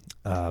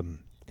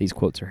 These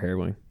quotes are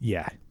harrowing.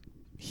 Yeah.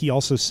 He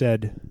also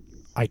said,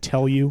 "I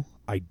tell you,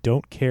 I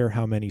don't care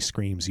how many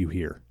screams you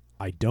hear.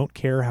 I don't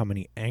care how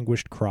many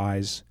anguished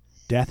cries.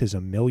 Death is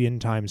 1,000,000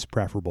 times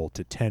preferable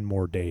to 10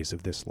 more days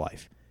of this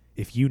life.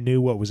 If you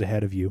knew what was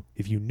ahead of you,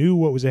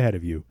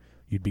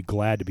 you'd be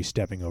glad to be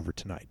stepping over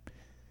tonight."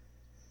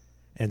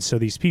 And so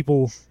these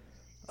people,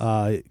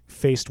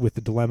 faced with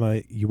the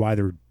dilemma, you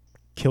either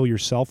kill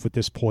yourself with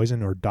this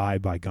poison or die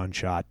by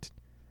gunshot,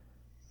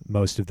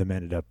 most of them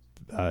ended up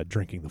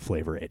drinking the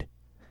Flavor Aid.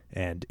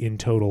 And in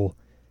total,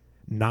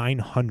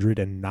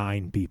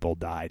 909 people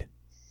died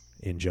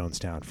in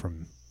Jonestown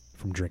from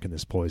drinking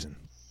this poison.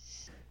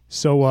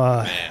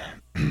 So,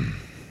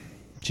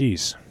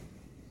 geez,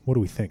 what do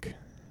we think?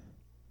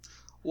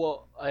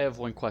 Well, I have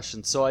one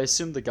question. So I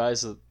assume the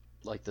guys that,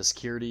 like the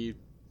security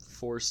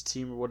force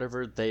team or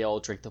whatever, they all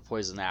drink the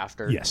poison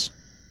after. Yes.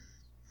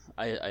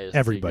 I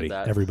Everybody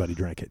figured that.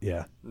 drank it,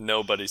 yeah.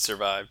 Nobody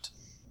survived.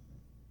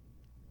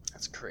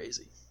 That's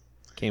crazy.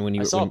 Kane, when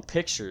you I saw when-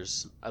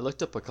 pictures. I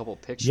looked up a couple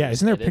pictures. Yeah,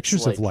 isn't there and it's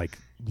pictures of, like,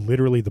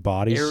 literally the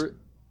bodies?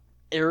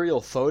 Aerial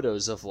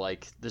photos of,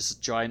 like, this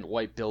giant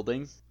white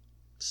building,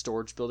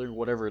 storage building,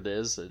 whatever it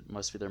is. It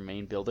must be their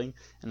main building.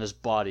 And there's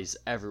bodies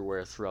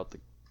everywhere throughout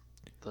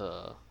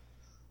the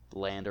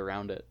land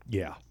around it.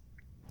 Yeah.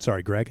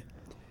 Sorry, Greg?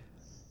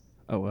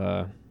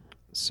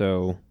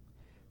 So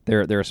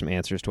there are some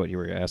answers to what you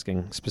were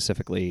asking,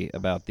 specifically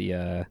about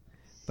the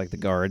the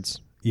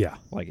guards. Yeah.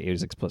 Like, it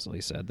was explicitly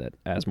said that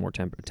as more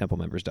temple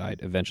members died,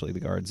 eventually the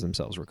guards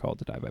themselves were called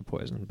to die by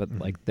poison. But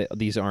like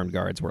these armed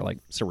guards were like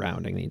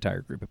surrounding the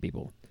entire group of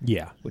people,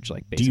 Yeah. which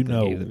like Do you basically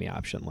know- gave them the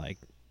option, like,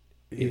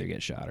 either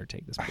get shot or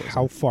take this poison.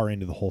 How far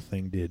into the whole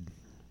thing did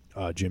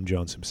Jim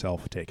Jones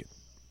himself take it?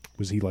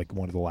 Was he like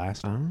one of the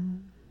last?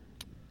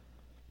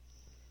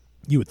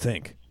 You would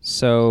think.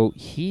 So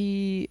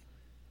he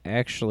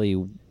actually,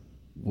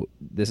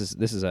 this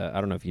is a,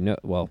 I don't know if you know.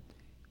 Well,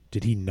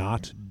 Did he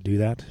not do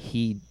that?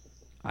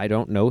 I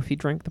don't know if he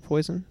drank the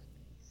poison,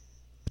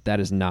 but that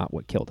is not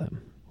what killed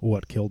him.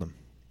 What killed him?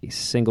 A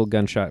single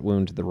gunshot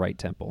wound to the right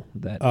temple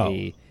that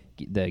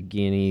the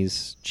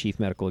Guinea's chief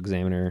medical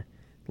examiner,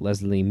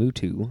 Leslie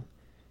Mutu,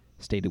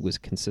 stated was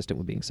consistent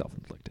with being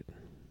self-inflicted.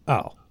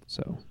 Oh,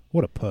 So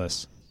what a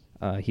puss.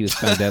 he was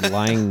found dead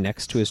lying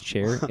next to his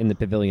chair in the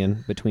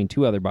pavilion between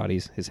two other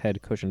bodies, his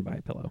head cushioned by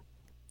a pillow.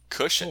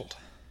 Cushioned.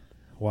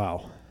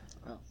 Wow.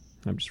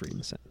 I'm just reading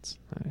the sentence,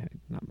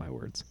 not my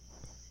words.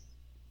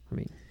 I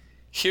mean,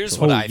 Here's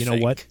what I you think.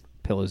 know what?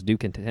 pillows do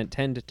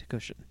tend to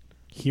cushion.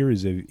 Here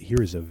is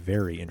a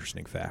very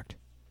interesting fact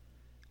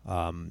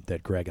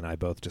that Greg and I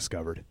both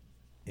discovered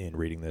in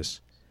reading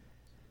this.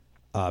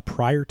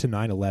 Prior to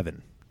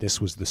 9/11, this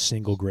was the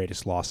single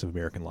greatest loss of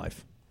American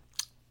life.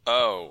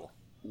 Oh.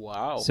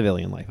 Wow.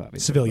 Civilian life, obviously.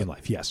 Civilian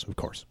life, yes, of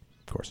course.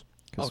 'Cause,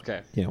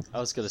 Okay. You know, I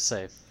was gonna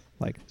say.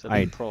 like I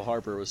think Pearl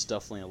Harbor was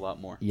definitely a lot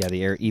more. yeah,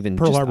 the air even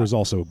Pearl just, Harbor was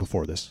also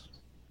before this.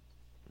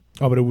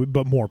 Oh,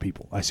 but more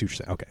people. I see what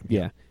you're saying. Okay.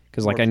 Yeah,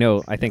 because like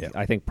More I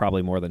think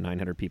probably more than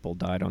 900 people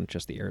died on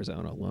just the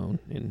Arizona alone.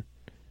 In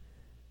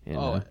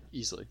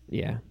Easily.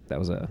 yeah, that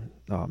was a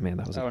I don't know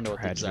what the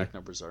tragedy. exact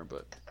numbers are,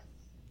 but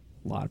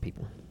A lot of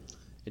people.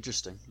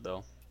 interesting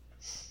though.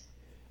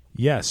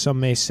 Yeah, some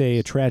may say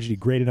a tragedy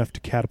great enough to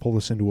catapult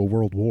us into a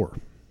world war.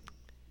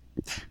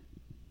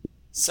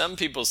 Some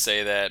people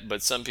say that,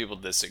 but some people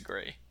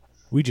disagree.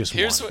 We just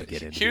wanted to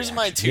get into Here's the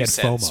my action. 2 We had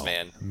cents, FOMO.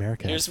 man.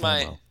 America Here's had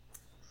my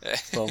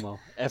FOMO. FOMO.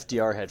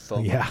 FDR had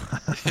FOMO.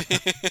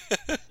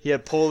 Yeah. He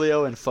had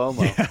polio and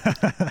FOMO.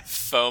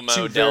 FOMO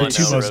Two Delano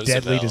Two most Roosevelt.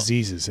 deadly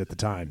diseases at the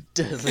time.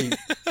 Deadly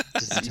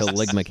Until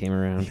disease. Ligma came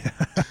around.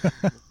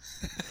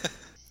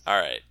 All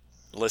right,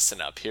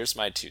 listen up. Here's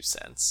my 2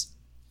 cents.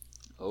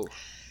 Oh.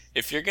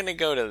 If you're gonna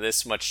go to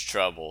this much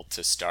trouble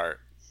to start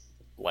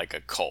like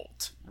a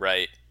cult,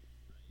 right?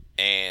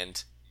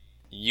 And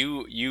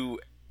you're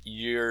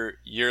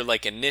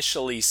like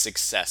initially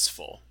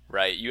successful,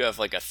 right? You have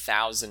like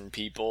 1,000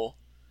 people,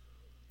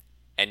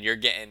 and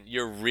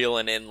you're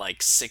reeling in like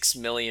 $6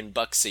 million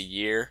a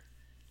year.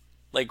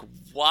 Like,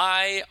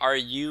 why are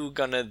you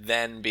gonna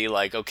then be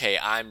like, okay,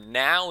 I'm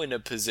now in a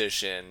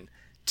position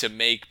to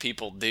make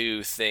people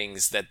do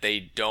things that they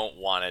don't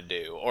want to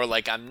do, or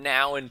like I'm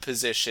now in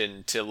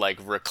position to like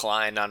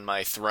recline on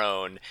my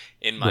throne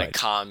in my Right.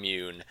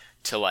 commune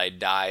till I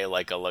die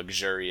like a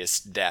luxurious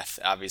death.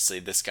 Obviously,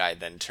 this guy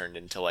then turned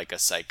into like a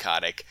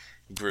psychotic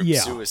group Yeah.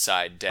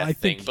 suicide death I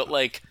thing. think- But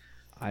like,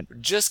 I-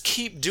 just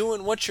keep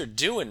doing what you're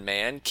doing,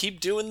 man.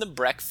 Keep doing the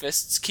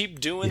breakfasts. Keep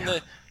doing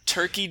the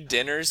turkey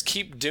dinners.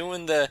 Keep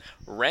doing the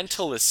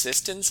rental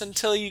assistance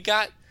until you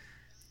got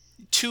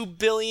 2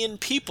 billion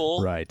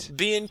people Right.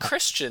 being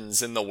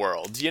Christians in the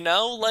world. You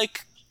know,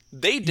 like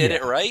they did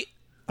it Yeah. right.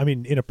 I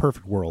mean, in a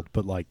perfect world,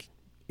 but like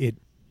it,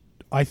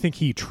 I think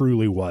he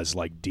truly was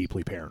like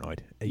deeply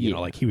paranoid. You Yeah.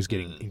 know, like he was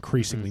getting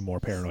increasingly more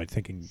paranoid,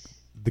 thinking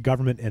the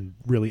government and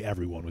really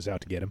everyone was out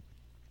to get him.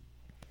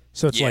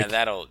 So it's Yeah, like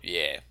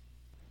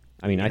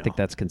I mean, I Yeah. think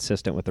that's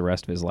consistent with the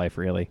rest of his life,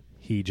 really.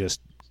 he just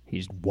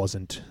He's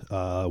wasn't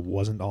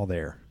all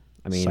there.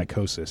 I mean-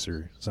 psychosis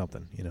or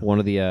something. You know, one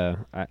of the,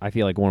 I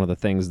feel like one of the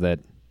things that,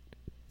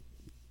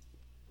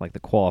 like the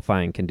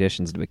qualifying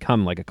conditions to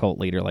become like a cult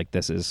leader like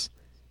this is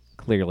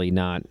clearly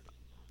not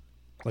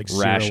like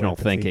zero rational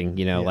empathy. thinking,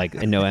 you know, Yeah. like,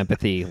 and no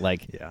empathy.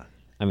 Like, Yeah.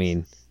 I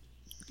mean,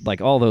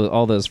 like all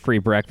those free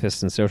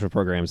breakfasts and social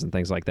programs and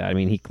things like that. I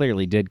mean, he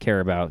clearly did care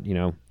about, you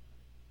know,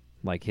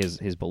 like his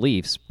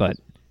beliefs, but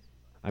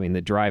I mean,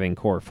 the driving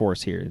core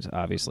force here is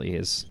obviously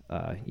his,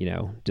 you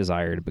know,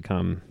 desire to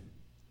become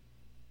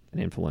an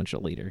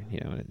influential leader. You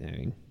know, I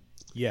mean,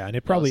 Yeah, and it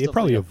it's probably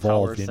definitely a power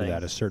evolved into thing. that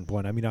at a certain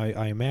point. I mean,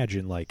 I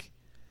imagine like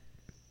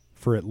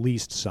for at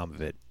least some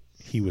of it,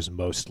 he was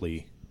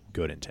mostly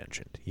good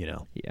intentioned, you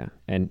know, yeah,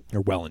 and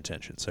or well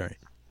intentioned. Sorry.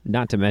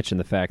 not to mention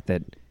the fact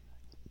that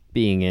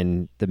being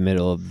in the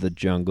middle of the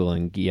jungle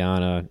in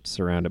Guyana,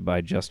 surrounded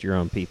by just your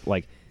own people,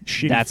 like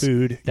Shitty that's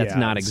food. That's Yeah,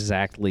 not it's-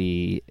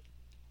 exactly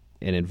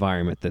an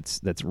environment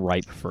that's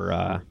ripe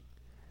for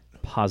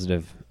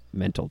positive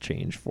mental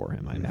change for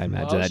him. I imagine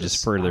Well, that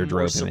just further I'm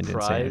drove more him into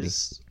insanity.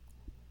 surprised-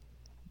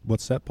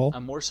 What's that, Paul?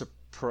 I'm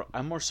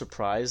more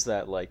surprised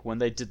that like when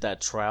they did that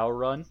trial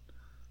run,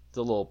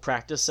 the little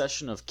practice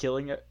session of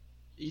killing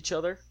each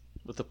other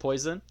with the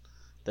poison,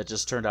 that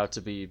just turned out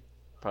to be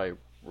probably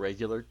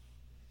regular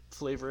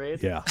flavor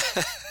aid. Yeah.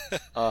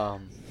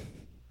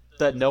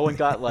 That no one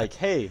got like,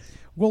 hey,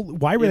 Well,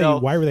 why were You they? know,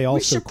 Why were they all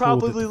we so should cool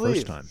with it probably the first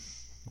leave. time?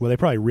 Well, they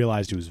probably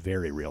realized it was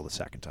very real the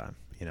second time.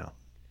 You know.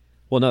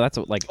 Well, no, that's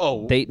what, like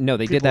Oh, they did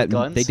people that. with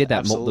guns? They did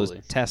that those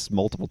Absolutely. tests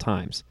multiple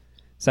times.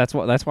 So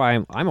that's why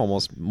I'm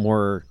almost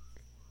more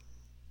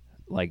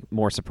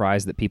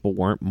surprised that people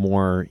weren't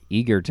more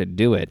eager to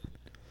do it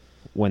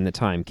when the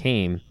time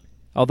came.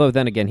 Although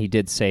then again, he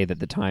did say that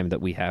the time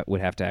that we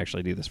would have to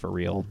actually do this for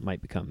real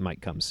might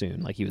come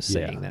soon. Like he was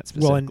saying that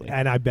Well, specifically.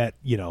 and I bet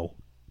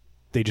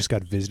they just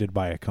got visited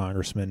by a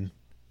congressman.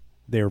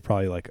 They were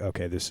probably like,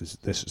 okay, this is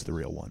the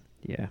real one.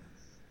 yeah.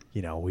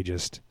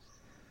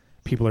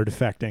 People are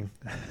defecting.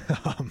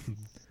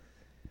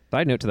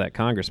 Side note to that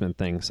congressman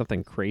thing,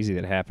 something crazy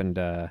that happened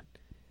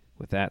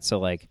with that. So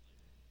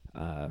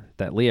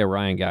that Leah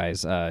Ryan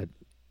guy's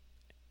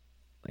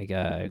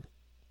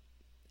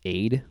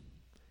aide,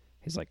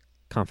 his like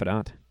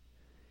confidant,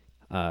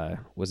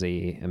 was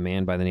a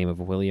man by the name of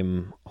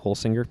William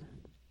Holsinger,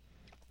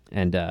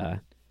 and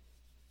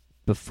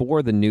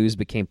before the news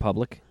became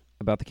public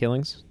about the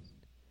killings,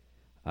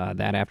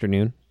 that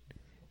afternoon,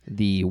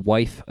 the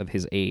wife of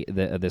his aide,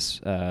 this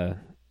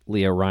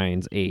Leah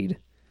Ryan's aide.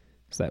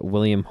 So that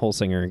William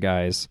Holsinger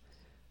guy's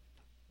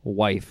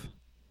wife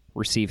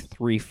received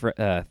three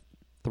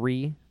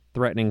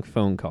threatening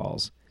phone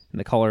calls, and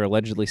the caller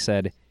allegedly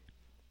said,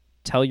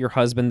 "Tell your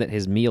husband that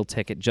his meal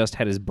ticket just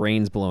had his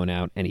brains blown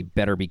out, and he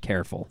better be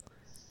careful."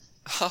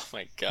 Oh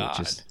my god.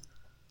 Which is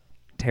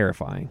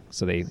terrifying.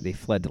 So they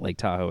fled to Lake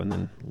Tahoe and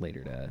then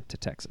later to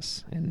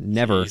Texas, and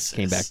never Jesus.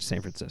 came back to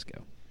San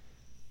Francisco.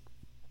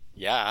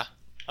 Yeah,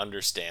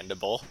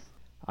 understandable.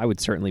 I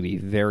would certainly be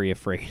very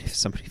afraid if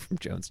somebody from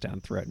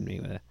Jonestown threatened me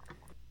with it.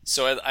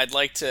 So I'd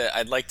like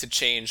to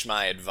change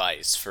my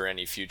advice for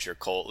any future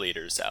cult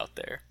leaders out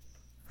there.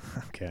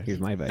 Okay. Here's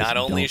my advice. Not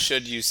only Don't.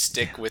 should you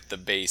stick with the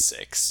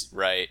basics,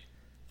 right?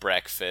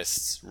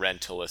 Breakfasts,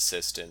 rental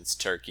assistance,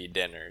 turkey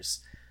dinners.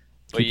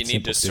 But Keep you it need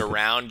simple, to stupid.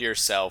 surround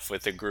yourself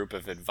with a group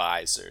of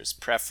advisors,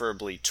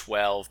 preferably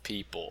 12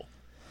 people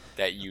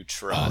that you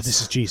trust. Oh,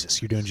 this is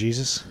Jesus. You're doing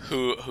Jesus?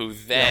 who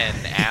then,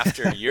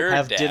 after your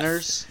Have death,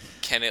 dinners,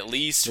 can at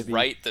least maybe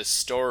write the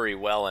story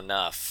well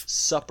enough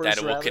suppers, that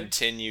it will rather.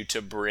 continue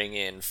to bring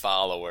in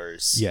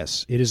followers.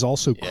 Yes. It is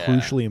also Yeah.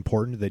 crucially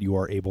important that you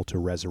are able to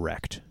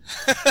resurrect.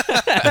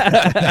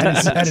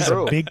 that is a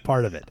True. big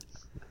part of it.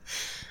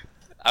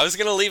 I was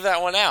gonna leave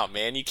that one out,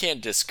 man. You can't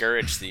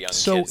discourage the young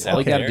So, kids All out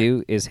you got to there.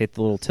 do is hit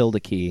the little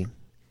tilde key,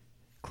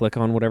 click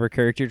on whatever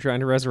character you're trying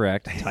to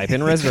resurrect, type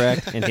in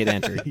resurrect, and hit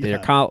enter. They're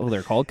called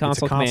console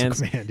console commands.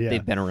 command, yeah.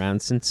 They've been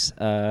around since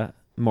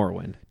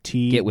Morrowind.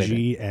 Get with it.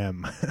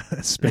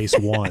 TGM space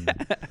 1.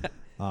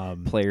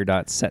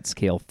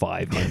 Player.setScale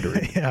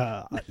 500.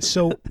 Yeah.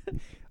 So,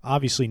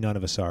 obviously, none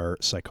of us are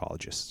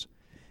psychologists.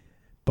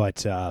 But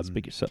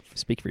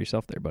Speak for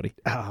yourself there, buddy.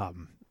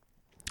 I'm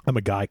a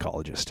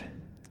gynecologist.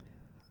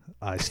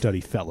 I study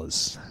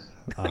fellas.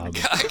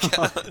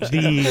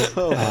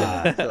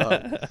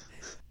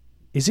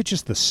 Is it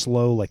just the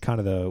slow, like kind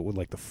of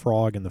the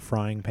frog in the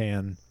frying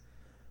pan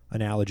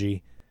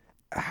analogy?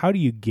 How do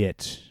you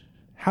get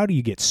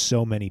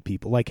so many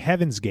people? Like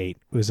Heaven's Gate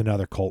was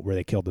another cult where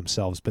they killed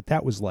themselves, but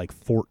that was like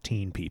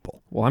 14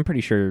 people. Well, I'm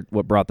pretty sure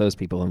what brought those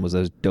people in was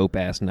those dope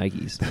ass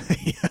Nikes.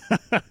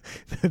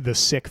 The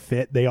sick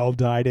fit they all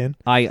died in.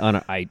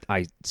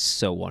 I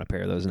so want a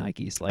pair of those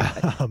Nikes.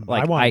 I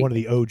want one of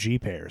the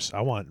OG pairs.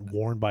 I want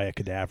worn by a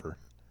cadaver.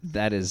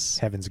 That is.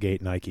 Heaven's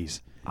Gate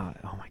Nikes. Oh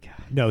my god.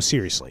 No,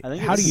 seriously. I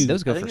think How do you?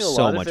 Those go I for think a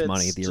so lot of much it's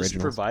money, the just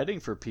originals. providing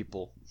for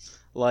people.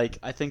 Like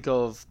I think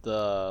of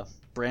the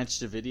Branch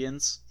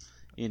Davidians.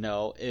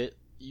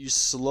 You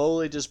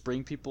slowly just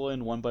bring people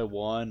in one by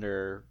one,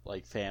 or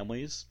like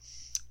families,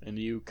 and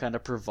you kind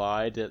of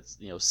provide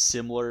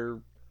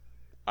similar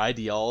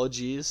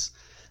ideologies,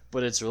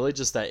 but it's really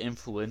just that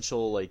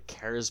influential, like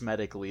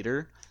charismatic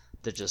leader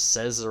that just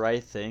says the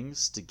right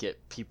things to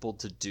get people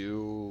to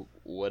do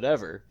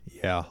whatever.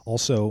 Yeah.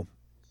 Also,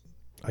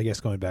 I guess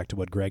going back to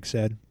what Greg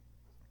said,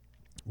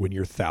 when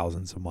you're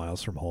thousands of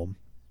miles from home,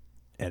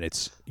 and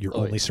you're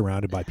only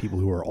surrounded by people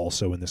who are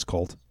also in this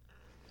cult,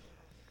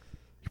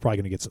 you're probably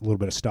going to get a little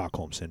bit of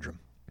Stockholm syndrome.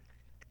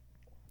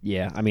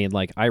 Yeah, I mean,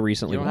 like I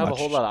recently You don't have a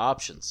watched. whole lot of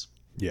options.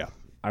 Yeah.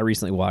 I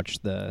recently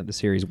watched the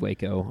series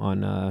Waco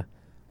on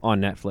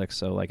Netflix.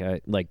 So like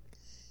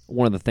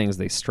one of the things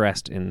they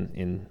stressed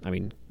in I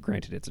mean,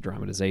 granted it's a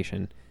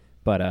dramatization,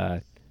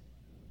 but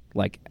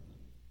like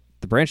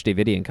the Branch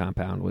Davidian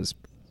compound was,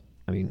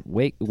 I mean,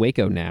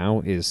 Waco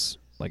now is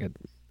like a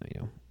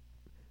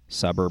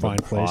suburb Fine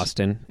of place.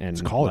 Boston, and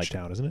It's a college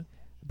like, town, isn't it?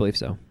 I believe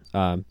so.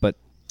 But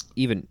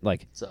even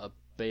like It's a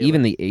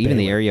even the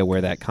Baylor. area where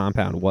that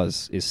compound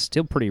was is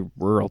still pretty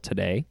rural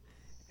today,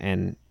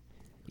 and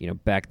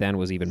back then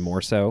was even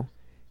more so.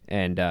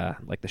 And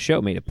like the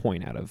show made a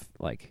point out of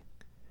like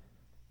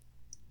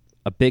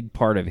a big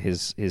part of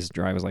his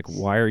drive was like,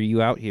 why are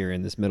you out here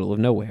in this middle of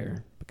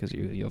nowhere? Because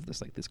you have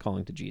this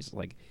calling to Jesus.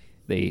 Like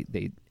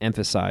they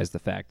emphasize the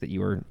fact that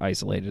you are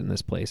isolated in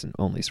this place and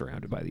only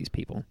surrounded by these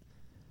people.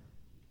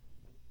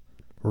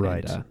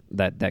 Right. And,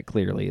 that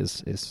clearly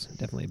is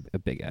definitely a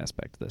big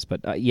aspect of this.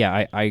 But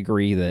yeah, I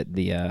agree that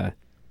the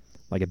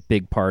like a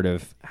big part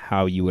of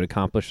how you would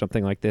accomplish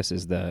something like this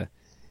is the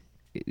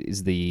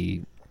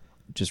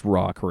just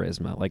raw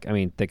charisma. Like I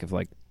mean, think of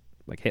like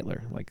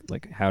Hitler.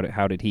 Like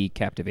how did he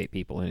captivate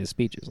people in his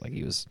speeches? Like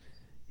he was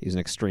an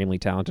extremely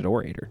talented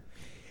orator.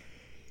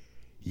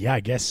 Yeah, I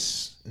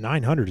guess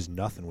 900 is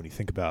nothing when you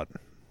think about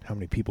how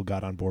many people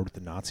got on board with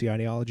the Nazi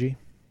ideology.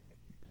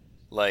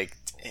 Like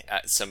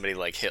somebody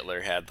like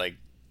Hitler had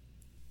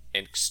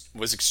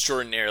was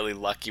extraordinarily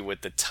lucky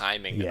with the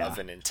timing of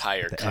an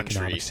entire The country.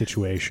 economic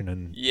situation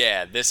and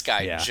Yeah, this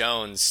guy Yeah.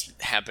 Jones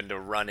happened to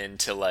run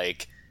into the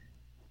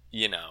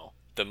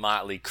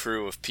motley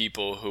crew of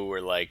people who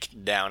were like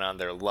down on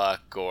their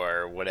luck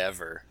or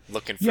whatever,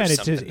 looking for and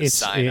something to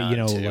sign on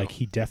to. like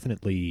he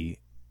definitely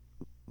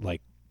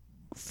like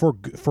for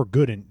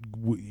good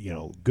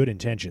good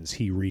intentions,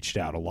 he reached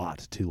out a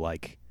lot to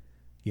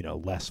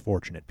less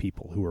fortunate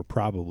people who were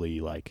probably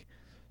like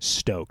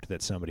stoked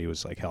that somebody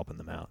was like helping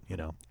them out.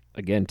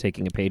 Again,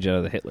 taking a page out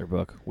of the Hitler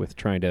book with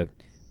trying to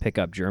pick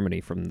up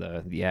Germany from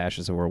the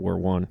ashes of World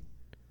War I.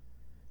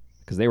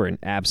 Because they were in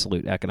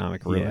absolute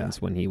economic ruins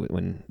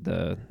when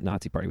the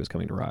Nazi Party was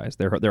coming to rise.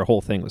 Their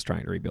whole thing was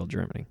trying to rebuild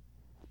Germany,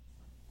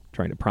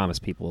 trying to promise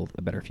people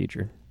a better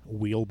future.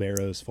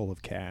 Wheelbarrows full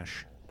of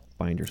cash.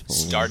 Binders full.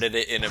 Started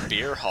it in a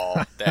beer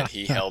hall that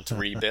he helped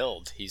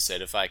rebuild. He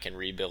said, if I can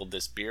rebuild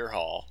this beer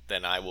hall,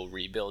 then I will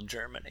rebuild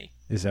Germany.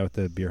 Is that what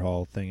the beer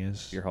hall thing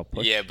is? Beer hall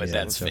push. Yeah, but Yeah,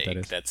 that's that's what that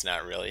fake. is. That's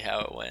not really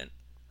how it went.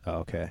 Oh,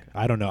 okay.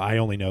 I don't know. I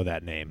only know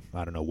that name.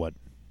 I don't know what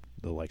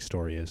the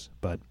story is,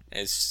 but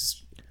It's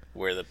just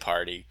where the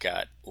party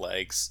got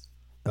legs.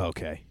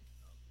 okay.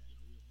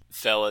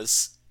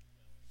 Fellas,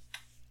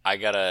 I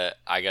gotta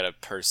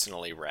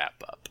personally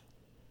wrap up.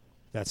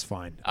 That's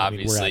fine.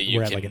 Obviously, you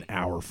we're at can- like an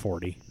hour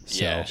 40.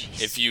 So. Yeah,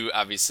 if you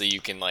obviously you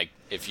can like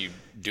if you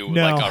do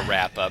No. like a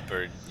wrap up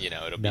or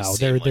it'll be No,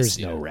 seamless, there's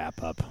you no know.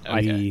 wrap up.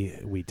 Okay.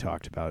 We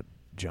talked about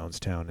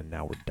Jonestown, and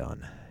now we're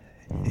done.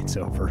 It's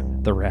over.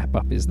 The wrap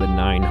up is the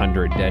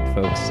 900 dead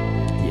folks.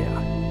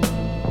 Yeah.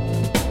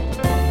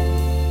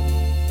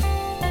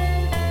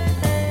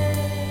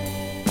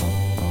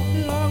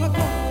 Long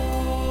ago,